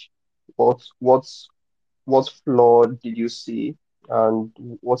package? What what's what flaw did you see, and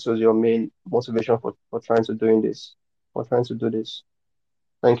what was your main motivation for trying to do this?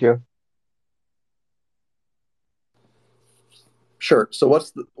 Thank you. Sure. So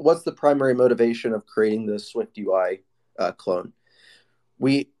what's the primary motivation of creating the Swift UI clone?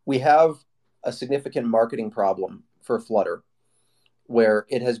 We have a significant marketing problem for Flutter, where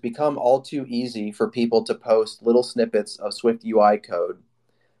it has become all too easy for people to post little snippets of Swift UI code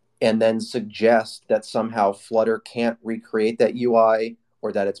and then suggest that somehow Flutter can't recreate that UI,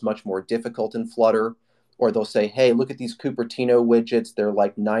 or that it's much more difficult in Flutter. Or they'll say, hey, look at these Cupertino widgets. They're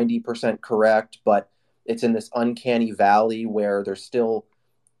like 90% correct, but it's in this uncanny valley where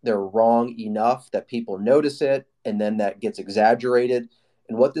they're wrong enough that people notice it, and then that gets exaggerated.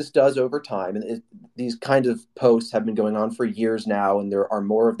 And what this does over time, and these kind of posts have been going on for years now, and there are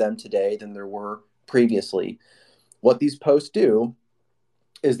more of them today than there were previously. What these posts do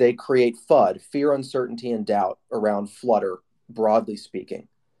is they create FUD, fear, uncertainty, and doubt around Flutter, broadly speaking.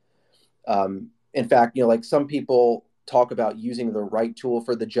 In fact, like some people talk about using the right tool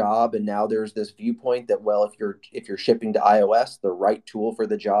for the job, and now there's this viewpoint that, well, if you're shipping to iOS, the right tool for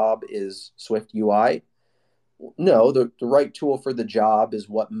the job is Swift UI. No, the right tool for the job is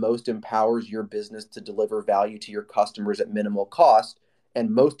what most empowers your business to deliver value to your customers at minimal cost. And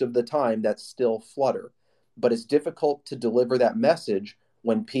most of the time, that's still Flutter. But it's difficult to deliver that message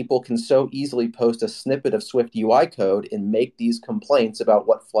when people can so easily post a snippet of Swift UI code and make these complaints about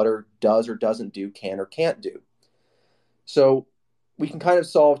what Flutter does or doesn't do, can or can't do. So we can kind of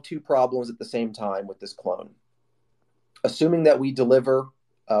solve two problems at the same time with this clone. Assuming that we deliver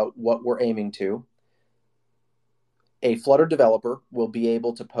what we're aiming to, a Flutter developer will be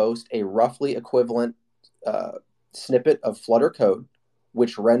able to post a roughly equivalent snippet of Flutter code,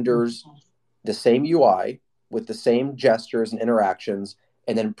 which renders the same UI with the same gestures and interactions,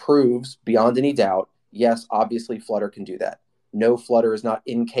 and then proves beyond any doubt, yes, obviously Flutter can do that. No, Flutter is not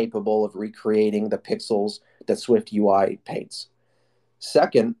incapable of recreating the pixels that Swift UI paints.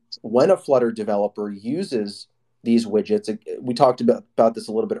 Second, when a Flutter developer uses these widgets, we talked about this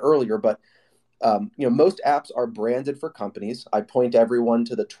a little bit earlier, but most apps are branded for companies. I point everyone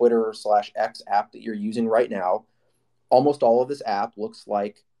to the Twitter/X app that you're using right now. Almost all of this app looks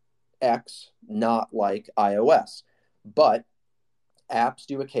like X, not like iOS. But apps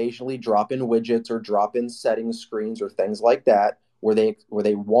do occasionally drop in widgets or drop in settings screens or things like that, where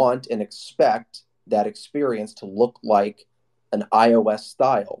they want and expect that experience to look like an iOS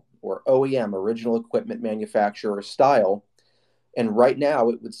style or OEM, original equipment manufacturer style. And right now,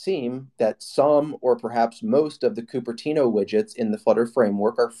 it would seem that some or perhaps most of the Cupertino widgets in the Flutter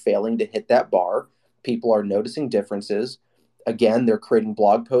framework are failing to hit that bar. People are noticing differences. Again, they're creating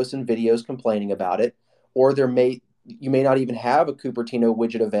blog posts and videos complaining about it. Or you may not even have a Cupertino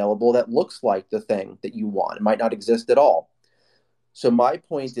widget available that looks like the thing that you want. It might not exist at all. So my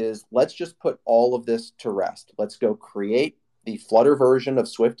point is, let's just put all of this to rest. Let's go create the Flutter version of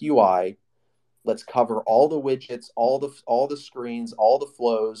Swift UI. Let's cover all the widgets, all the screens, all the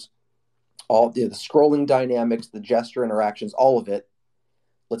flows, all the scrolling dynamics, the gesture interactions, all of it.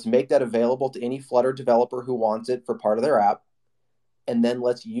 Let's make that available to any Flutter developer who wants it for part of their app. And then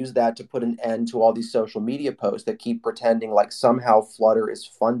let's use that to put an end to all these social media posts that keep pretending like somehow Flutter is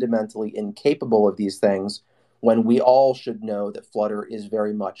fundamentally incapable of these things, when we all should know that Flutter is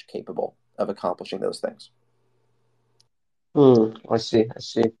very much capable of accomplishing those things. I see. I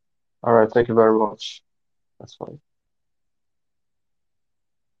see. All right. Thank you very much. That's fine.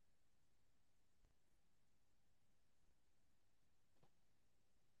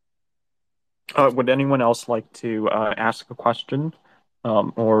 Would anyone else like to ask a question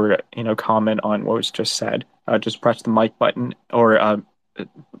or comment on what was just said? Just press the mic button, or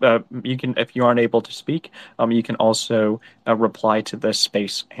you can, if you aren't able to speak, you can also reply to this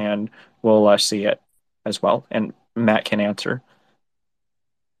space, and we'll see it as well, and Matt can answer.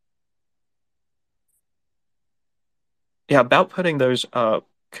 Yeah, about putting those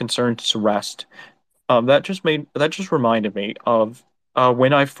concerns to rest. That just reminded me of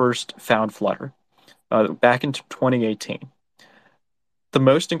when I first found Flutter back in 2018. The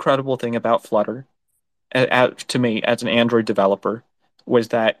most incredible thing about Flutter, to me as an Android developer, was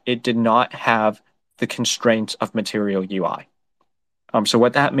that it did not have the constraints of Material UI. So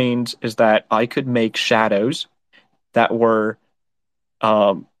what that means is that I could make shadows that were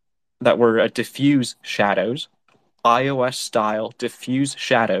diffuse shadows, iOS style diffuse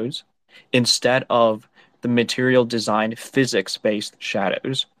shadows, instead of the material design physics based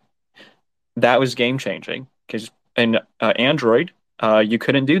shadows. That was game changing because in Android, you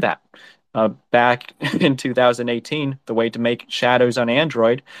couldn't do that. Back in 2018, the way to make shadows on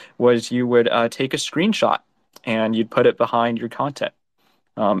Android was you would take a screenshot and you'd put it behind your content,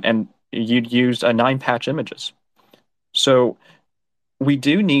 and you'd use 9 patch images. So we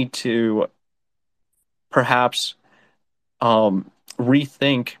do need to perhaps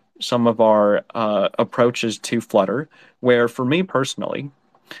rethink some of our approaches to Flutter. Where for me personally,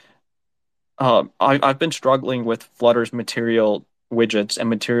 I've been struggling with Flutter's material widgets and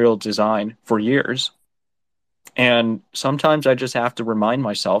material design for years. And sometimes I just have to remind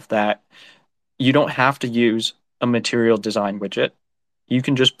myself that you don't have to use a material design widget. You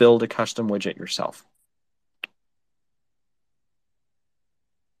can just build a custom widget yourself.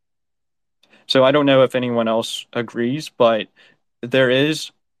 So I don't know if anyone else agrees, but there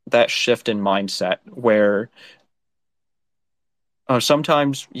is that shift in mindset where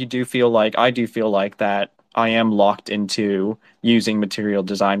sometimes you do feel like I do feel like that I am locked into using material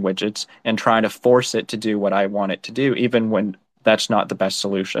design widgets and trying to force it to do what I want it to do, even when that's not the best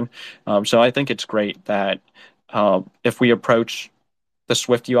solution. So I think it's great that if we approach the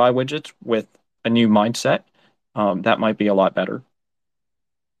Swift UI widgets with a new mindset, that might be a lot better.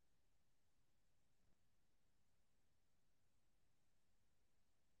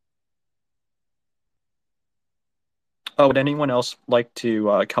 Oh, would anyone else like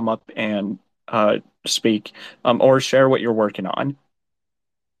to come up and speak or share what you're working on?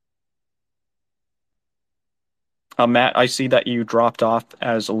 Matt, I see that you dropped off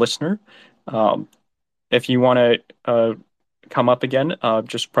as a listener. Um, if you want to come up again,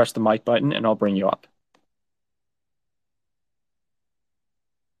 just press the mic button and I'll bring you up.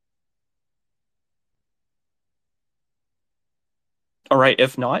 All right,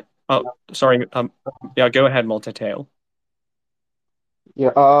 if not, oh, sorry. Yeah, go ahead, Multitail.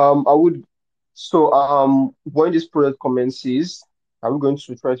 Yeah, I would. So, when this project commences, I'm going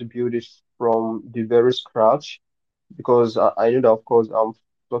to try to build it from the very scratch because I know that, of course,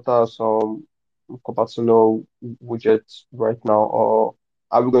 Flutter has some Cupertino widgets right now, or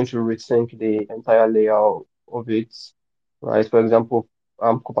are we going to rethink the entire layout of it, right? For example,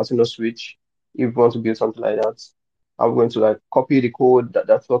 Cupertino switch, if we want to build something like that, I'm going to like copy the code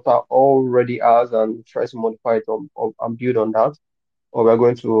that Flutter already has and try to modify it and build on that, or we're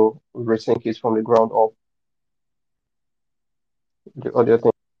going to rethink it from the ground up. The other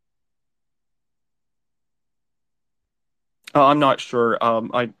thing, I'm not sure.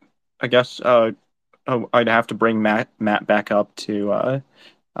 I guess I'd have to bring Matt back up to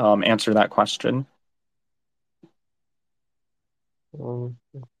answer that question. um,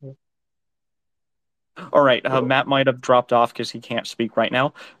 All right, Matt might have dropped off because he can't speak right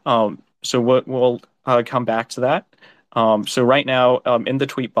now. So we'll come back to that. So right now, in the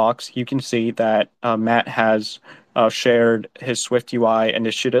tweet box, you can see that Matt has shared his Swift UI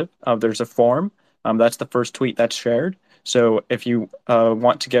initiative. There's a form. That's the first tweet that's shared. So if you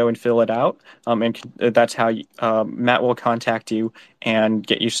want to go and fill it out, that's how Matt will contact you and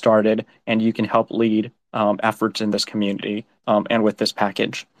get you started, and you can help lead efforts in this community and with this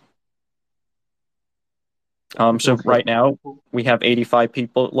package. So okay. right now we have 85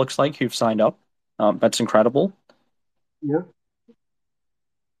 people, it looks like, who've signed up. That's incredible. Yeah,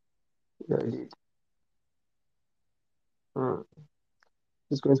 yeah, indeed. Hmm.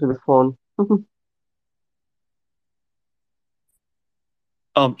 It's going to be fun.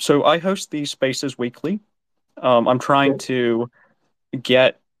 So I host these spaces weekly. I'm trying Okay. to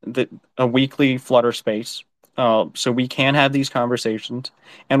get a weekly Flutter space, so we can have these conversations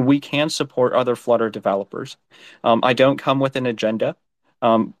and we can support other Flutter developers. I don't come with an agenda,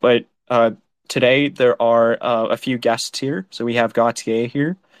 but today there are a few guests here. So we have Gautier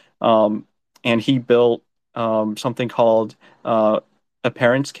here, um, and he built something called a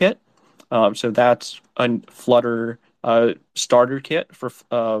parents kit. So that's a Flutter starter kit for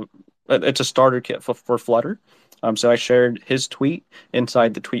it's a starter kit for Flutter. So I shared his tweet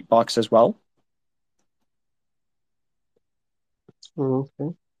inside the tweet box as well. Okay.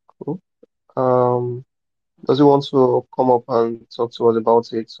 Cool. Um, does he want to come up and talk to us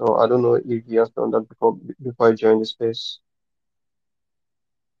about it? So I don't know if he has done that before I joined the space.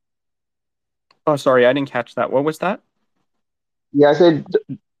 Oh, sorry, I didn't catch that. What was that? Yeah, I said,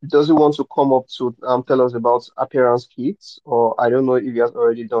 does he want to come up to tell us about appearance kits? Or I don't know if he has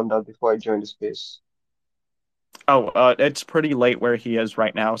already done that before I joined the space. Oh, it's pretty late where he is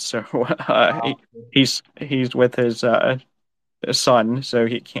right now, so Ah, he's with his son, so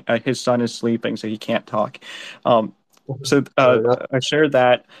he can't, his son is sleeping, so he can't talk. Um, okay. so Sorry, that. I shared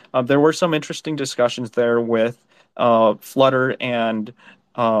that there were some interesting discussions there with Flutter and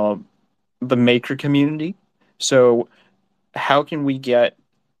uh, the Maker community. So how can we get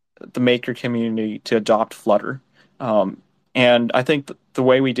the maker community to adopt Flutter. And I think the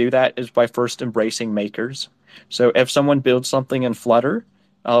way we do that is by first embracing makers. So if someone builds something in Flutter,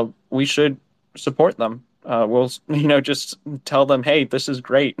 we should support them. We'll just tell them, hey, this is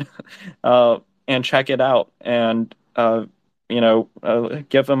great, and check it out. And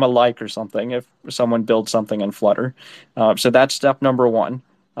give them a like or something if someone builds something in Flutter. So that's step number one.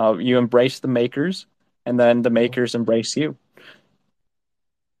 You embrace the makers, and then the makers embrace you.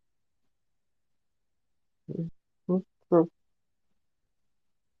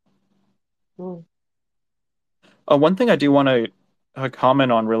 One thing I do want to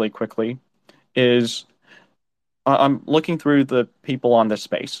comment on really quickly is I'm looking through the people on this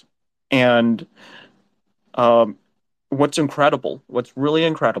space, and um, what's really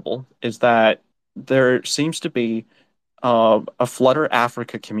incredible, is that there seems to be a Flutter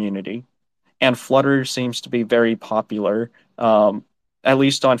Africa community, and Flutter seems to be very popular, at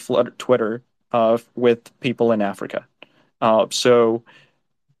least on Flutter Twitter, with people in Africa. So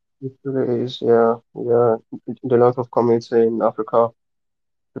It really is, yeah, yeah. The lot of community in Africa,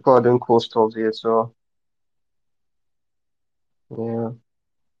 people are doing cool stuff here, so yeah.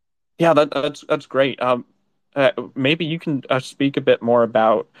 yeah, that's great. Maybe you can speak a bit more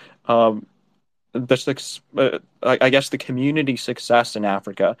about um, I guess the community success in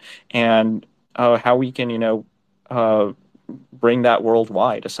Africa, and how we can, uh, bring that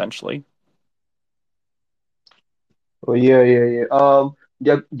worldwide, essentially. Oh yeah, yeah, yeah.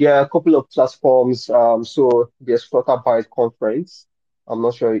 There are a couple of platforms. So there's Flutterbyte conference. I'm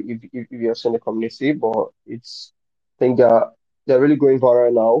not sure if you have seen the community, but I think they're really going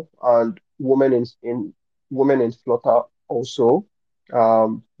viral now. And women in Flutter also,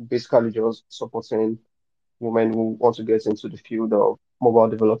 basically just supporting women who want to get into the field of mobile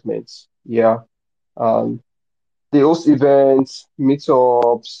development. Yeah. Um, they host events,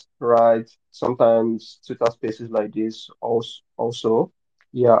 meetups, right? Sometimes Twitter spaces like this also.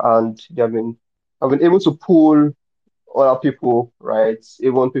 Yeah, and I've been able to pull other people, right?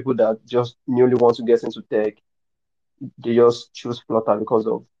 Even people that just newly want to get into tech, they just choose Flutter because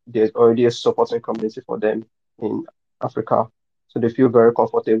of there's already a supporting community for them in Africa. So they feel very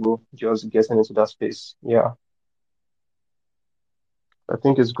comfortable just getting into that space. Yeah, I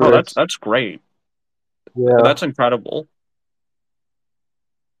think it's Oh, great. that's great. Yeah. That's incredible.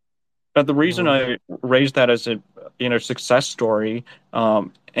 But the reason Mm, I raised that as a success story,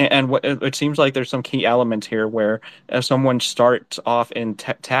 and what it seems like there's some key elements here where someone starts off in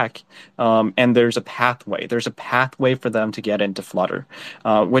tech, and there's a pathway for them to get into Flutter,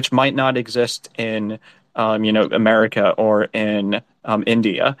 which might not exist in America or in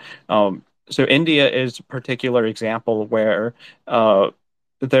India. So India is a particular example where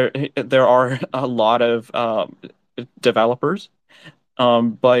there are a lot of developers,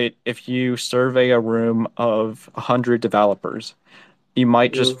 but if you survey a room of 100 developers, you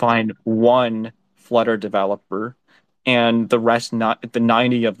might just mm, find one Flutter developer, and the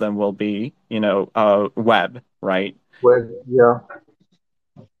 90 of them will be, web, right? well, yeah.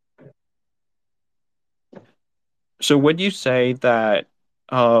 So would you say that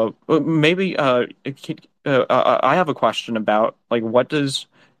maybe I have a question about, like, what does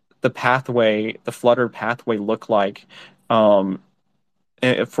the Flutter pathway look like um,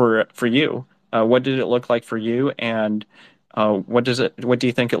 for you? What did it look like for you, and what do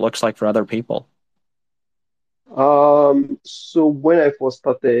you think it looks like for other people? So when I first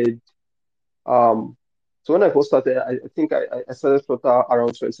started, um, I think I started Flutter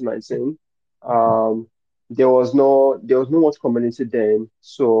around 2019. Um, there was no much community then,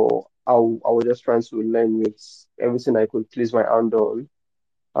 so I was just trying to learn with everything I could place my hand on,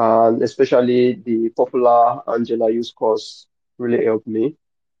 and especially the popular Angela use course really helped me.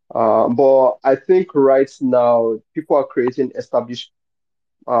 But I think right now people are creating established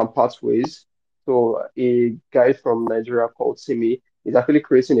pathways. So a guy from Nigeria called Simi is actually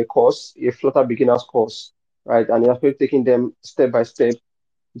creating a course, a Flutter beginners course, right? And he's actually taking them step by step.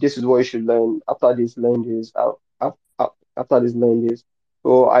 This is what you should learn after this, learn this, after this, learn this.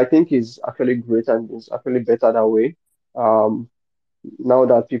 So I think it's actually great and it's actually better that way. Um, Now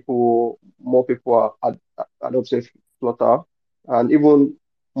that more people are adopting Flutter, and even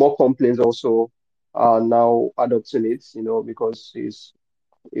more complaints also are now adopting it, because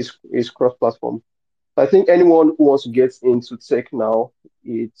it's cross-platform. I think anyone who wants to get into tech now,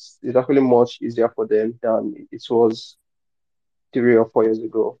 it's actually much easier for them than it was 3 or 4 years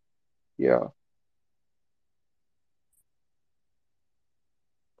ago. Yeah.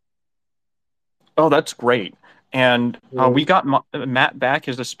 Oh, that's great. And we Mm, got Matt back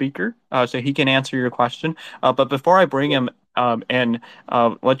as a speaker, so he can answer your question. But before I bring him in,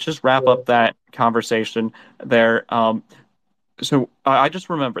 let's just wrap yeah. up that conversation there. So I just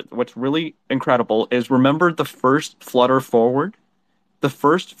remembered what's really incredible is, remember the first Flutter Forward? The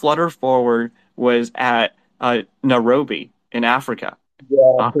first Flutter Forward was at Nairobi in Africa.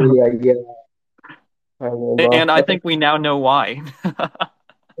 Yeah, Uh, Kenya, yeah. I remember. And I think we now know why.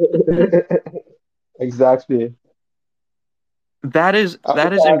 Exactly. That is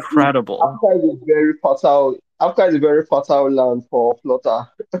Africa is incredible. Africa is a very fertile Africa is a very fertile land for Flutter.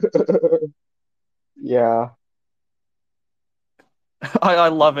 Yeah. I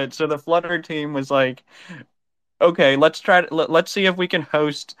love it. So the Flutter team was like, okay, let's see if we can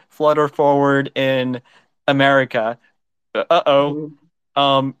host Flutter Forward in America. Uh-oh.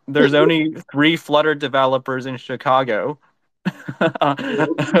 Mhm. There's only three Flutter developers in Chicago.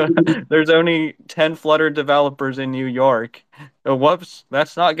 There's only 10 Flutter developers in New York. Whoops,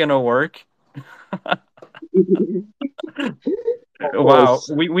 that's not gonna work. Of Wow,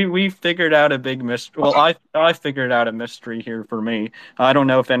 course. we figured out a big mystery. Well, I figured out a mystery here for me. I don't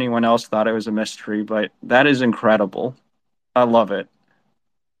know if anyone else thought it was a mystery, but that is incredible. I love it.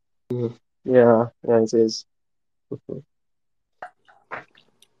 Yeah, yeah, it is.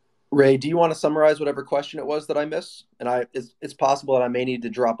 Ray, do you want to summarize whatever question it was that I missed? And it's possible that I may need to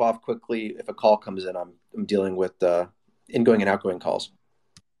drop off quickly if a call comes in. I'm dealing with ingoing and outgoing calls.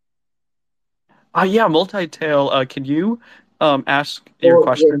 Yeah, multi-tail. Can you ask your Oh,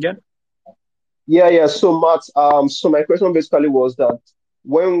 question again? yeah, yeah. So Matt, so my question basically was that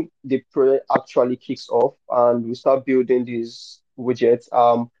when the project actually kicks off and we start building these widgets,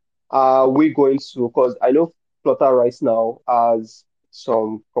 are we going to, because I know Flutter right now has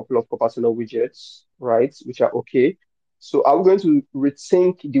some couple of Cupertino widgets, right, which are okay. So are we going to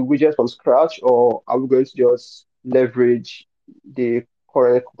rethink the widget from scratch, or are we going to just leverage the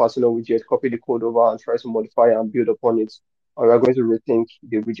current Cupertino widget, copy the code over and try to modify and build upon it? Or are we going to rethink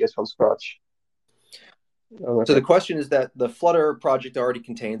the widgets from scratch? Oh, So the okay. question is that the Flutter project already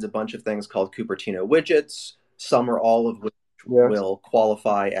contains a bunch of things called Cupertino widgets. Some or all of which Yeah. will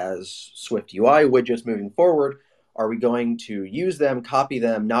qualify as Swift UI widgets moving forward. Are we going to use them, copy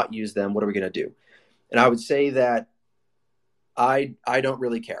them, not use them? What are we going to do? And I would say that I don't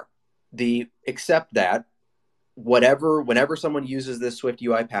really care. The except that whenever someone uses this Swift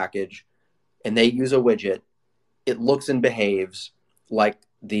UI package and they use a widget, it looks and behaves like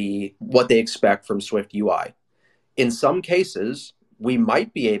the what they expect from Swift UI. In some cases, we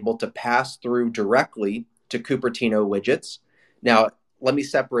might be able to pass through directly to Cupertino widgets. Now, let me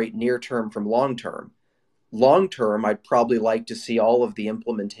separate near term from long term. Long term, I'd probably like to see all of the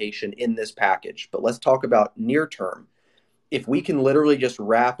implementation in this package, but let's talk about near term. If we can literally just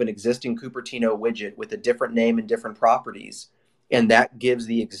wrap an existing Cupertino widget with a different name and different properties, and that gives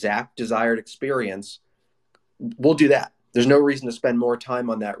the exact desired experience, we'll do that. There's no reason to spend more time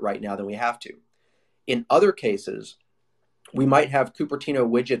on that right now than we have to. In other cases, we might have Cupertino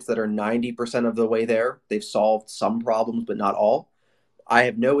widgets that are 90% of the way there. They've solved some problems, but not all. I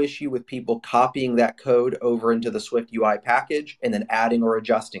have no issue with people copying that code over into the Swift UI package and then adding or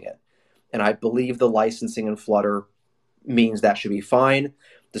adjusting it. And I believe the licensing in Flutter means that should be fine.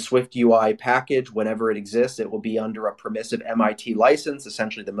 The Swift UI package, whenever it exists, it will be under a permissive MIT license,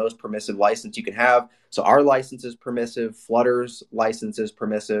 essentially the most permissive license you can have. So our license is permissive, Flutter's license is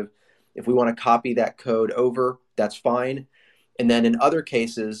permissive. If we want to copy that code over, that's fine. And then in other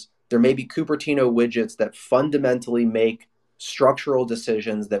cases, there may be Cupertino widgets that fundamentally make structural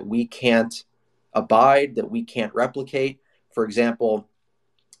decisions that we can't abide, that we can't replicate. For example,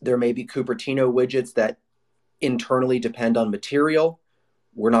 there may be Cupertino widgets that internally depend on material.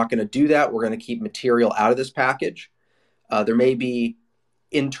 We're not going to do that. We're going to keep material out of this package. There may be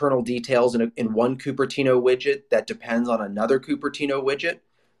internal details in one Cupertino widget that depends on another Cupertino widget.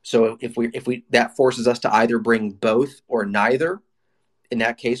 So if we that forces us to either bring both or neither. In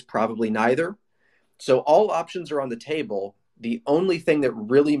that case, probably neither. So all options are on the table. The only thing that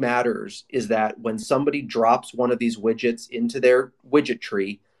really matters is that when somebody drops one of these widgets into their widget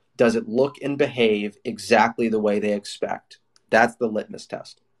tree, does it look and behave exactly the way they expect? That's the litmus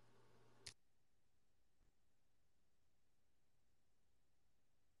test.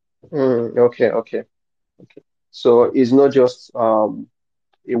 Okay, okay, okay. So it's not just a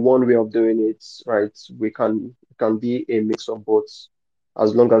one way of doing it, right? It can be a mix of both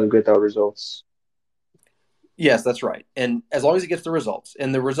as long as we get our results. Yes, that's right. And as long as it gets the results,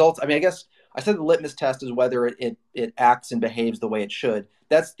 and the results, I mean, I guess I said the litmus test is whether it acts and behaves the way it should.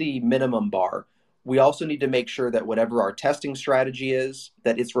 That's the minimum bar. We also need to make sure that whatever our testing strategy is,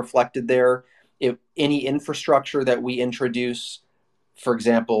 that it's reflected there. If any infrastructure that we introduce, for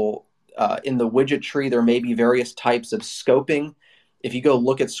example, in the widget tree, there may be various types of scoping. If you go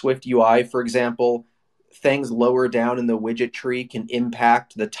look at Swift UI, for example, things lower down in the widget tree can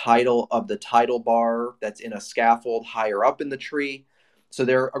impact the title of the title bar that's in a scaffold higher up in the tree. So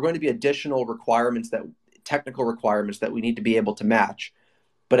there are going to be additional requirements, that technical requirements that we need to be able to match.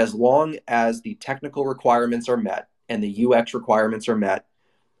 But as long as the technical requirements are met and the UX requirements are met,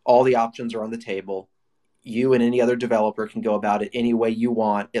 all the options are on the table. You and any other developer can go about it any way you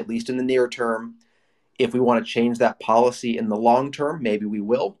want, at least in the near term. If we want to change that policy in the long term, maybe we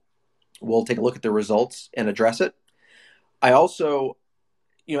will. We'll take a look at the results and address it. I also,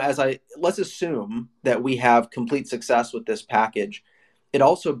 let's assume that we have complete success with this package. It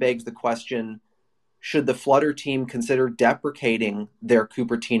also begs the question, should the Flutter team consider deprecating their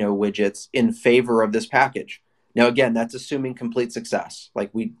Cupertino widgets in favor of this package? Now, again, that's assuming complete success. Like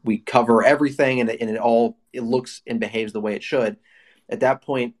we cover everything and it looks and behaves the way it should. At that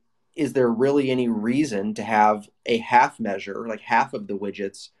point, is there really any reason to have a half measure, like half of the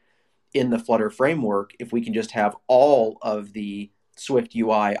widgets in the Flutter framework, if we can just have all of the Swift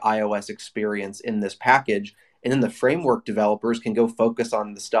UI iOS experience in this package? And then the framework developers can go focus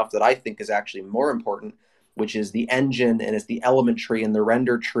on the stuff that I think is actually more important, which is the engine and it's the element tree and the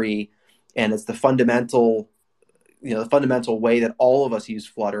render tree. And it's the fundamental way that all of us use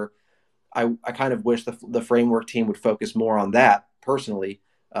Flutter. I kind of wish the framework team would focus more on that personally,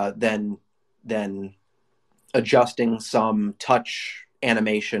 than adjusting some touch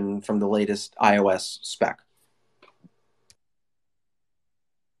animation from the latest iOS spec.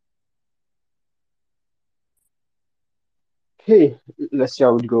 Okay, let's see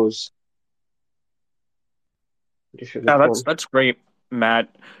how it goes. Pretty sure Yeah, this that's one. that's great,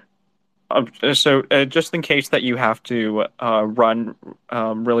 Matt. Just in case that you have to run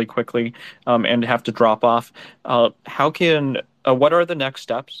really quickly and have to drop off, what are the next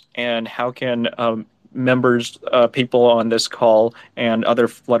steps, and how can members, people on this call, and other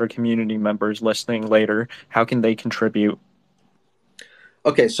Flutter community members listening later, how can they contribute?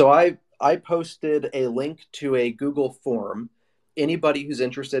 Okay, so I posted a link to a Google form. Anybody who's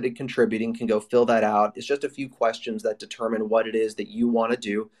interested in contributing can go fill that out. It's just a few questions that determine what it is that you want to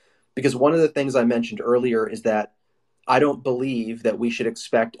do. Because one of the things I mentioned earlier is that I don't believe that we should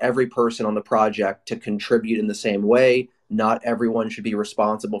expect every person on the project to contribute in the same way. Not everyone should be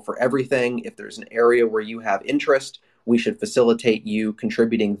responsible for everything. If there's an area where you have interest, we should facilitate you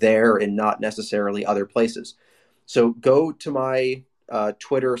contributing there and not necessarily other places. So go to my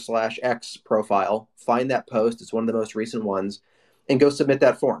Twitter/X profile, find that post. It's one of the most recent ones, and go submit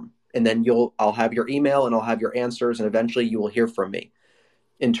that form. And then I'll have your email and I'll have your answers, and eventually you will hear from me.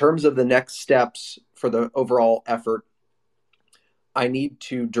 In terms of the next steps for the overall effort, I need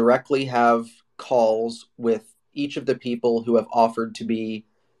to directly have calls with each of the people who have offered to be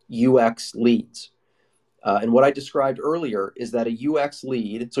UX leads. And what I described earlier is that a UX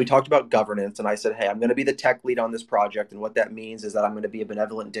lead, so we talked about governance, and I said, hey, I'm going to be the tech lead on this project. And what that means is that I'm going to be a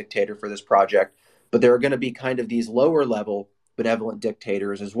benevolent dictator for this project. But there are going to be kind of these lower level benevolent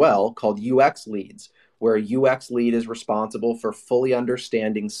dictators as well, called UX leads, where a UX lead is responsible for fully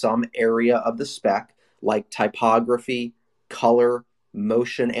understanding some area of the spec, like typography, color,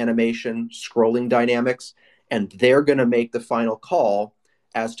 motion animation, scrolling dynamics. And they're going to make the final call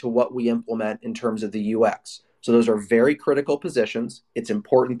as to what we implement in terms of the UX. So those are very critical positions. It's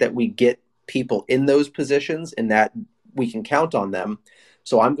important that we get people in those positions and that we can count on them.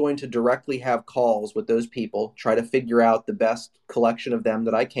 So I'm going to directly have calls with those people, try to figure out the best collection of them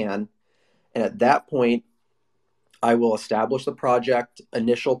that I can. And at that point, I will establish the project,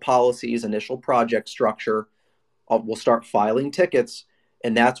 initial policies, initial project structure. We'll start filing tickets,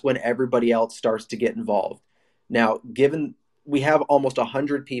 and that's when everybody else starts to get involved. Now, given we have almost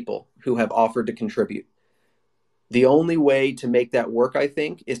 100 people who have offered to contribute, the only way to make that work, I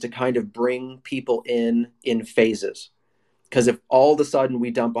think, is to kind of bring people in phases. Because if all of a sudden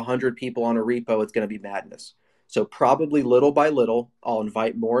we dump 100 people on a repo, it's going to be madness. So probably little by little, I'll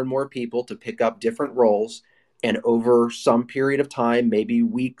invite more and more people to pick up different roles. And over some period of time, maybe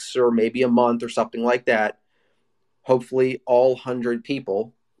weeks or maybe a month or something like that, hopefully all 100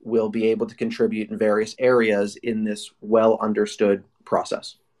 people will be able to contribute in various areas in this well understood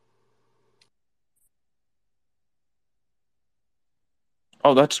process.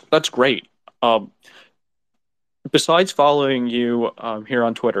 Oh, that's great. Um, Besides following you here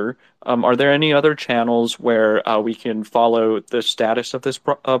on Twitter, are there any other channels where we can follow the status of this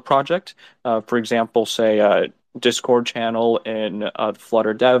project? For example, say a Discord channel in the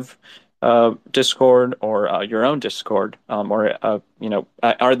Flutter Dev Discord, or your own Discord, are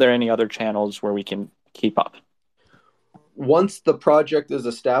there any other channels where we can keep up? Once the project is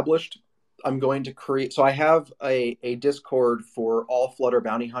established, I'm going to create. So I have a Discord for all Flutter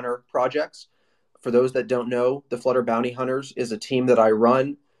Bounty Hunter projects. For those that don't know, the Flutter Bounty Hunters is a team that I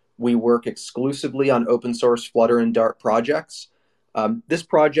run. We work exclusively on open source Flutter and Dart projects. This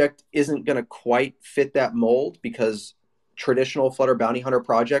project isn't going to quite fit that mold because traditional Flutter Bounty Hunter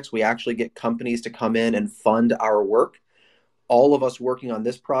projects, we actually get companies to come in and fund our work. All of us working on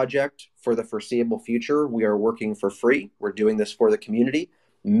this project for the foreseeable future, we are working for free. We're doing this for the community.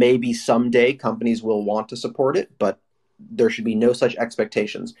 Maybe someday companies will want to support it, but there should be no such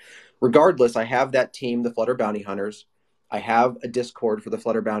expectations. Regardless, I have that team, the Flutter Bounty Hunters. I have a Discord for the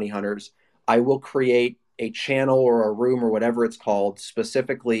Flutter Bounty Hunters. I will create a channel or a room or whatever it's called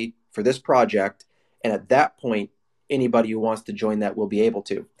specifically for this project. And at that point, anybody who wants to join that will be able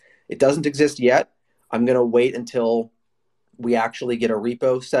to. It doesn't exist yet. I'm going to wait until we actually get a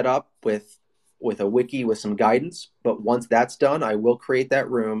repo set up with a wiki with some guidance. But once that's done, I will create that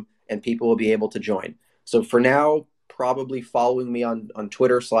room and people will be able to join. So for now, probably following me on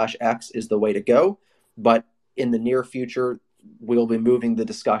Twitter/X is the way to go. But in the near future, we'll be moving the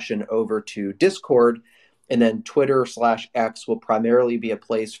discussion over to Discord. And then Twitter/X will primarily be a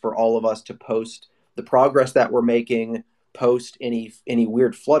place for all of us to post the progress that we're making, post any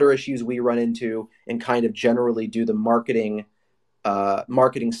weird Flutter issues we run into, and kind of generally do the marketing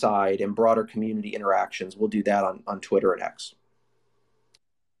side and broader community interactions. We'll do that on Twitter and X.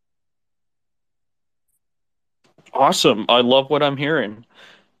 Awesome. I love what I'm hearing.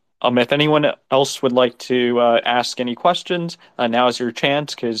 If anyone else would like to ask any questions, now is your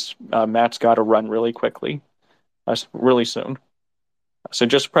chance because Matt's got to run really quickly, really soon. So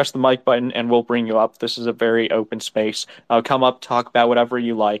just press the mic button and we'll bring you up. This is a very open space. Come up, talk about whatever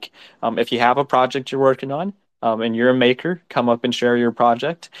you like. If you have a project you're working on and you're a maker, come up and share your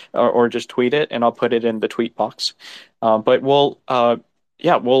project or just tweet it and I'll put it in the tweet box. But we'll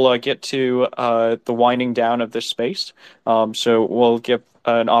get to the winding down of this space. So we'll give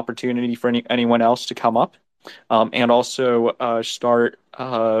an opportunity for anyone else to come up and also start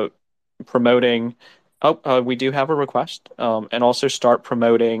promoting. Oh, we do have a request, and also start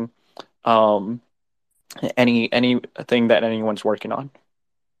promoting um, anything that anyone's working on.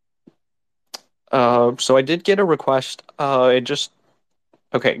 So I did get a request. It just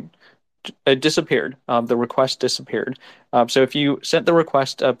okay. It disappeared. The request disappeared. So if you sent the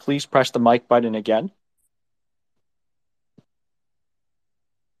request, please press the mic button again.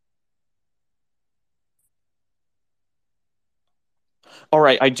 All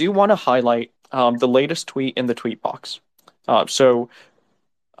right, I do want to highlight the latest tweet in the tweet box. So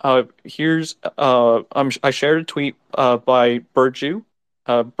here's I shared a tweet by Burju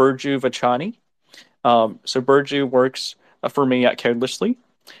Vachani. So Burju works for me at Codelessly,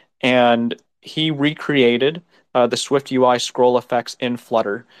 and he recreated the Swift UI scroll effects in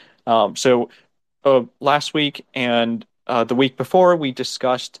Flutter. So last week and the week before, we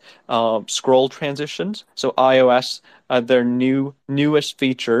discussed scroll transitions. So iOS, their newest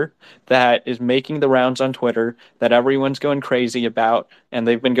feature that is making the rounds on Twitter that everyone's going crazy about, and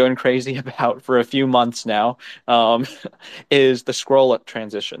they've been going crazy about for a few months now, is the scroll up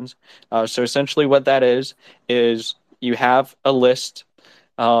transitions. So essentially, what that is you have a list,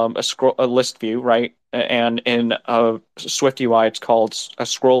 a list view, right? And in Swift UI, it's called a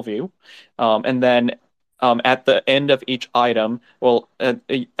scroll view, and then at the end of each item, at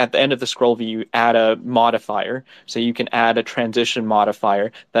the end of the scroll view, you add a modifier. So you can add a transition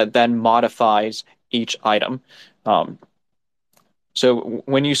modifier that then modifies each item. Um, so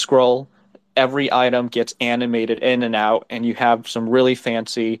when you scroll, every item gets animated in and out, and you have some really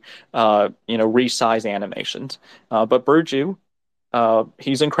fancy, resize animations. But Burju,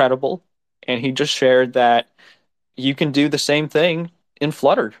 he's incredible, and he just shared that you can do the same thing in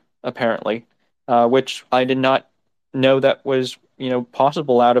Flutter, apparently, which I did not know that was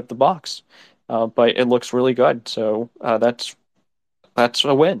possible out of the box. But it looks really good, so that's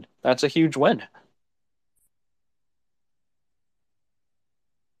a win. That's a huge win.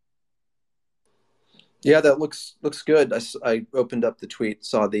 Yeah, that looks good. I opened up the tweet,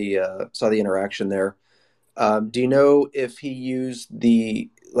 saw the interaction there. Do you know if he used the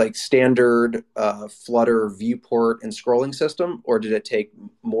like standard Flutter viewport and scrolling system, or did it take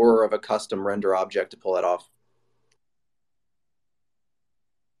more of a custom render object to pull that off?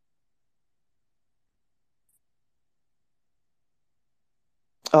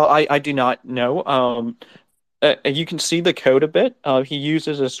 I do not know. You can see the code a bit. He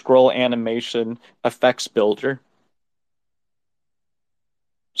uses a scroll animation effects builder.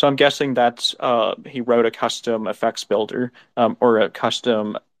 So I'm guessing that's he wrote a custom effects builder or a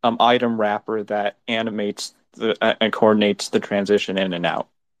custom item wrapper that animates and coordinates the transition in and out.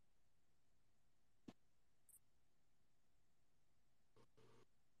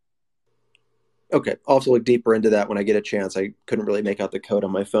 Okay, I'll have to look deeper into that when I get a chance. I couldn't really make out the code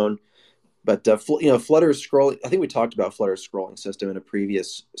on my phone, but Flutter's scrolling. I think we talked about Flutter's scrolling system in a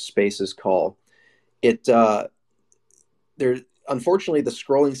previous Spaces call. It there, unfortunately, the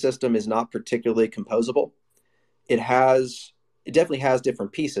scrolling system is not particularly composable. It definitely has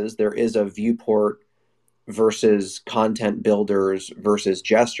different pieces. There is a viewport versus content builders versus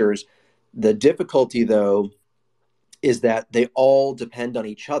gestures. The difficulty, though, is that they all depend on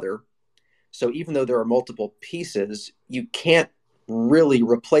each other. So even though there are multiple pieces, you can't really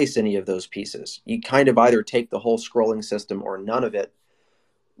replace any of those pieces. You kind of either take the whole scrolling system or none of it,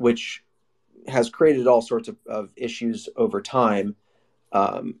 which has created all sorts of issues over time.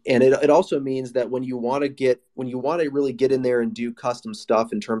 And it also means that when you want to really get in there and do custom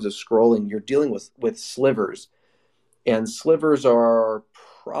stuff in terms of scrolling, you're dealing with slivers, and slivers are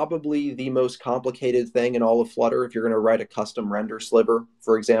probably the most complicated thing in all of Flutter. If you're going to write a custom render sliver,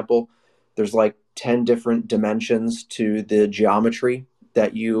 for example, there's like 10 different dimensions to the geometry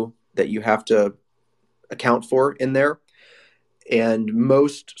that you have to account for in there. And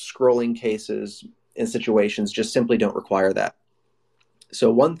most scrolling cases and situations just simply don't require that.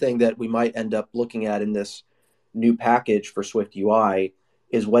 So one thing that we might end up looking at in this new package for Swift UI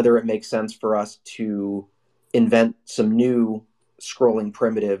is whether it makes sense for us to invent some new scrolling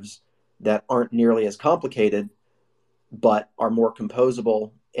primitives that aren't nearly as complicated, but are more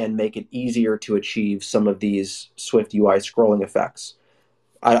composable and make it easier to achieve some of these Swift UI scrolling effects.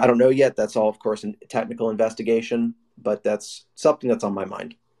 I don't know yet. That's all, of course, a technical investigation, but that's something that's on my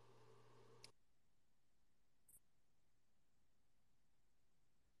mind.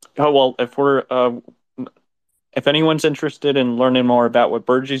 Oh well, if anyone's interested in learning more about what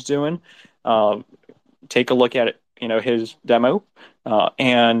Burgie's doing, uh, take a look at it. His demo,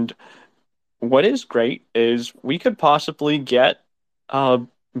 and what is great is we could possibly get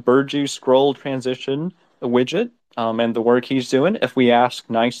Burgie's scroll transition widget and the work he's doing if we ask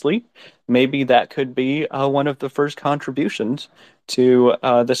nicely. Maybe that could be one of the first contributions to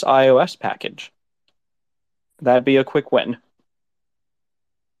this iOS package. That'd be a quick win.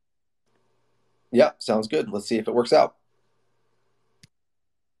 Yeah, sounds good. Let's see if it works out.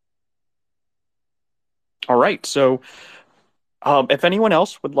 All right. So, if anyone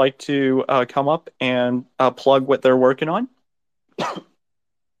else would like to come up and plug what they're working on,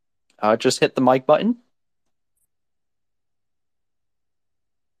 just hit the mic button.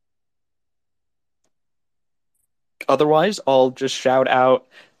 Otherwise, I'll just shout out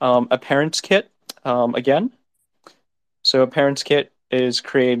a parents kit again. So, a parents kit is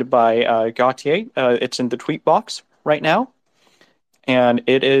created by Gautier. It's in the tweet box right now, and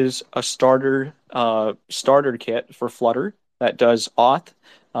it is a starter kit for Flutter that does auth,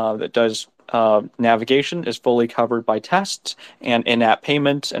 that does navigation, is fully covered by tests and in-app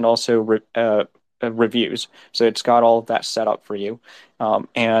payments, and also reviews. So it's got all of that set up for you,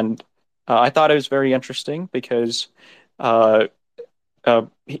 and I thought it was very interesting because uh,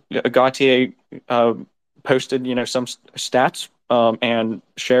 Gautier posted some stats and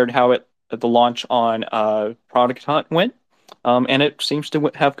shared how the launch on Product Hunt went, and it seems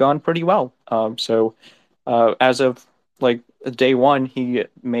to have gone pretty well. So as of like day one, he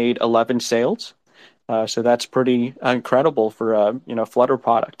made 11 sales. So that's pretty incredible for a Flutter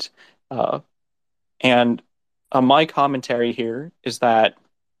product. Uh, and my commentary here is that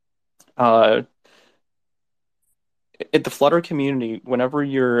uh, at the Flutter community, whenever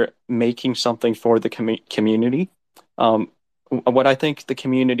you're making something for the community, um, what I think the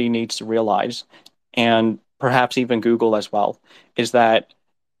community needs to realize, and perhaps even Google as well, is that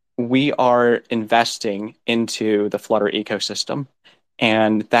we are investing into the Flutter ecosystem,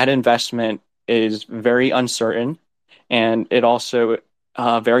 and that investment is very uncertain, and it also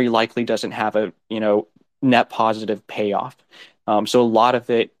very likely doesn't have a net positive payoff. So a lot of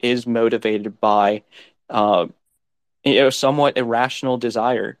it is motivated by uh, somewhat irrational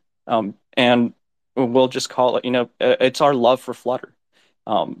desire, and we'll just call it it's our love for Flutter.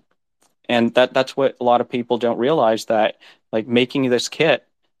 Um, and that's what a lot of people don't realize, that like making this kit,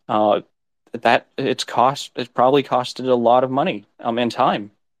 uh, that it's probably costed a lot of money and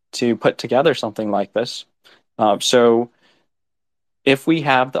time to put together something like this. So if we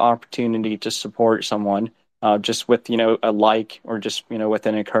have the opportunity to support someone just with a like, or just with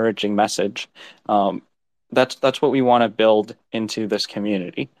an encouraging message, um, that's what we want to build into this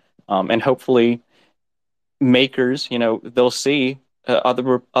community, and hopefully makers, they'll see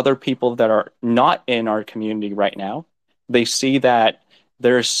other people that are not in our community right now. They see that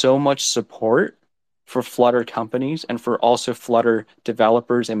there is so much support for Flutter companies and for also Flutter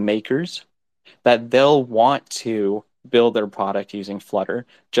developers and makers, that they'll want to build their product using Flutter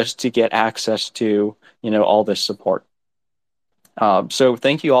just to get access to all this support. So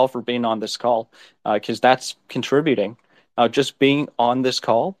thank you all for being on this call, because that's contributing. Just being on this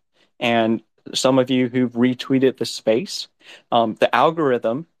call and some of you who've retweeted the space. The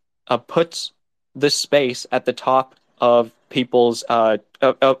algorithm puts this space at the top of people's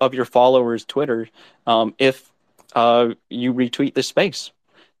of your followers' Twitter if you retweet this space.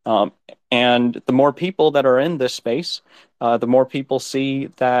 Um, and the more people that are in this space, the more people see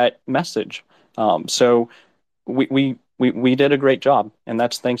that message. So we did a great job, and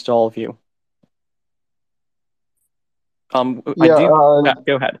that's thanks to all of you. I Yeah, do.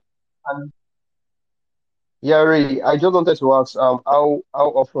 Go ahead. and yeah, really. I just wanted to ask, how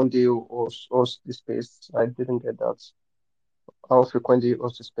often do you host the space? I didn't get that. How frequent do you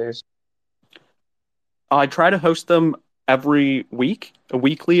host the space? I try to host them every week,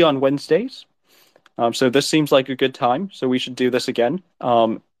 weekly on Wednesdays. So this seems like a good time. So we should do this again,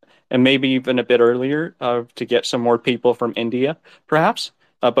 and maybe even a bit earlier to get some more people from India, perhaps.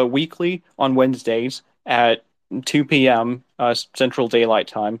 But weekly on Wednesdays at 2 p.m. Central Daylight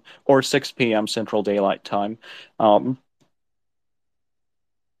Time or 6 p.m. Central Daylight Time. Um,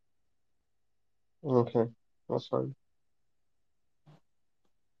 Okay, that's fine.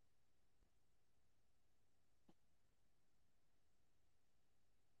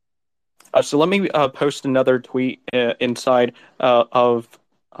 so let me post another tweet inside of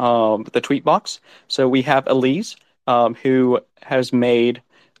the tweet box. So we have Elise, who has made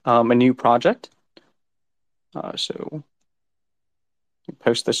a new project. So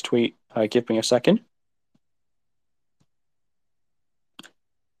post this tweet. Give me a second.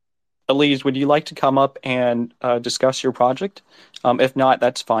 Elise, would you like to come up and discuss your project? If not,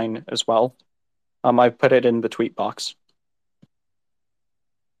 that's fine as well. I put it in the tweet box.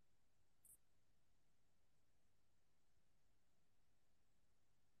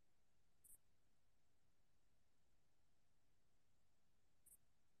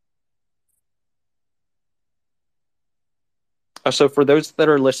 So for those that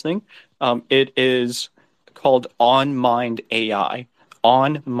are listening, it is called On Mind AI,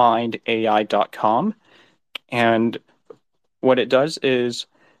 onmindai.com. And what it does is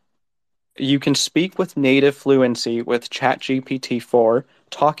you can speak with native fluency with ChatGPT-4,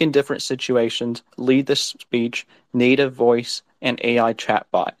 talk in different situations, lead the speech, native voice, and AI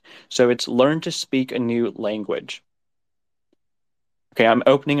chatbot. So it's learn to speak a new language. Okay, I'm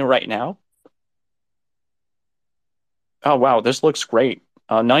opening it right now. Oh, wow, this looks great.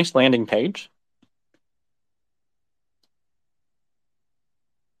 Nice landing page.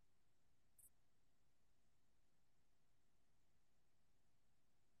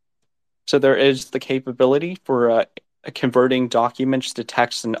 So there is the capability for converting documents to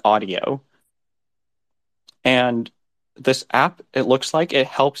text and audio. And this app, it looks like it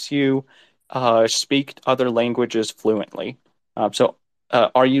helps you speak other languages fluently.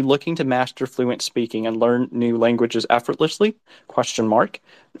 Are you looking to master fluent speaking and learn new languages effortlessly? Question mark.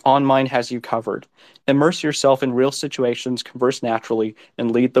 OnMind has you covered. Immerse yourself in real situations, converse naturally,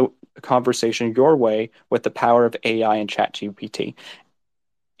 and lead the conversation your way with the power of AI and ChatGPT.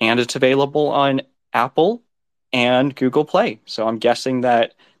 And it's available on Apple and Google Play. So I'm guessing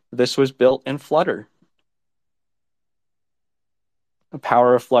that this was built in Flutter. The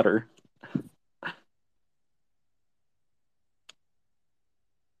power of Flutter.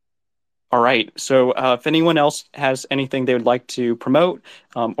 All right. So if anyone else has anything they would like to promote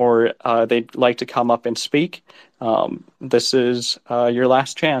or they'd like to come up and speak, this is your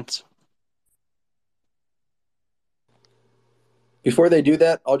last chance. Before they do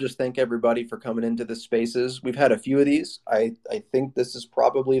that, I'll just thank everybody for coming into the spaces. We've had a few of these. I think this is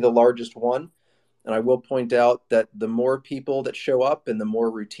probably the largest one. And I will point out that the more people that show up and the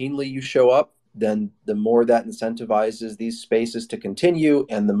more routinely you show up, then the more that incentivizes these spaces to continue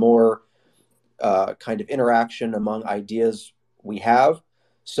and the more kind of interaction among ideas we have.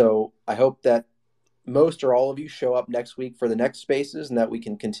 So I hope that most or all of you show up next week for the next spaces and that we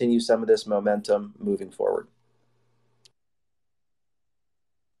can continue some of this momentum moving forward.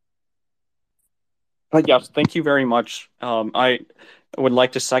 Yes, thank you very much. I would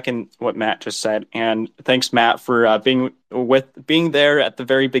like to second what Matt just said, and thanks, Matt, for being there at the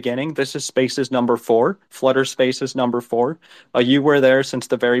very beginning. This is Spaces number 4, Flutter Spaces number 4. You were there since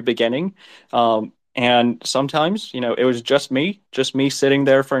the very beginning, and sometimes, it was just me sitting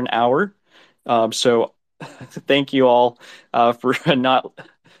there for an hour. So, thank you all for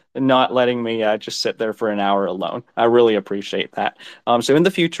not letting me just sit there for an hour alone. I really appreciate that. So in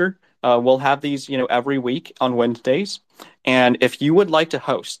the future, we'll have these, every week on Wednesdays. And if you would like to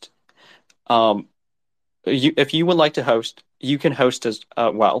host, um, if you would like to host, you can host as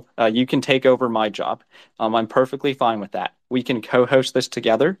well. You can take over my job. I'm perfectly fine with that. We can co-host this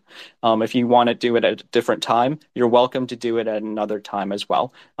together. If you want to do it at a different time, you're welcome to do it at another time as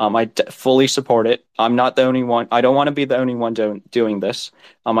well. Fully support it. I'm not the only one. I don't want to be the only one doing this.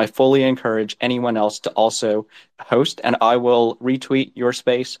 I fully encourage anyone else to also host, and I will retweet your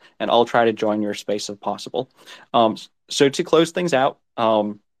space, and I'll try to join your space if possible. So to close things out,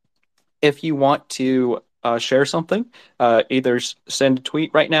 if you want to share something, either send a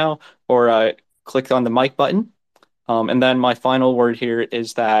tweet right now or click on the mic button. And then my final word here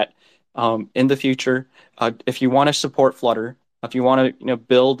is that in the future, if you want to support Flutter, if you want to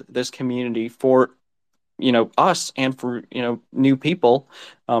build this community for us and for new people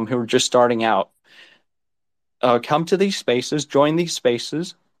who are just starting out, come to these spaces, join these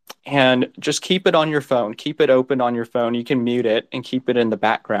spaces, and just keep it on your phone. Keep it open on your phone. You can mute it and keep it in the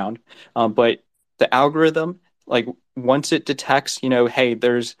background. But the algorithm, like once it detects, hey,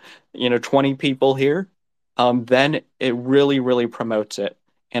 there's 20 people here, then it really, really promotes it,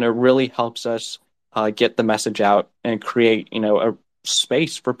 and it really helps us get the message out and create, a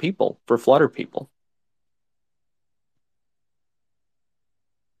space for people, for Flutter people.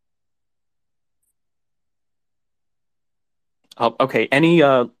 Okay. Any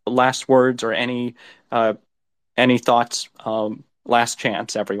last words or any thoughts? Last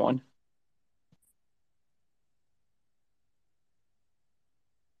chance, everyone.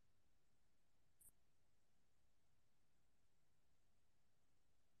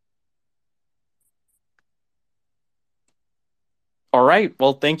 All right.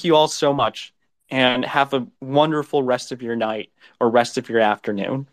 Well, thank you all so much, and have a wonderful rest of your night or rest of your afternoon.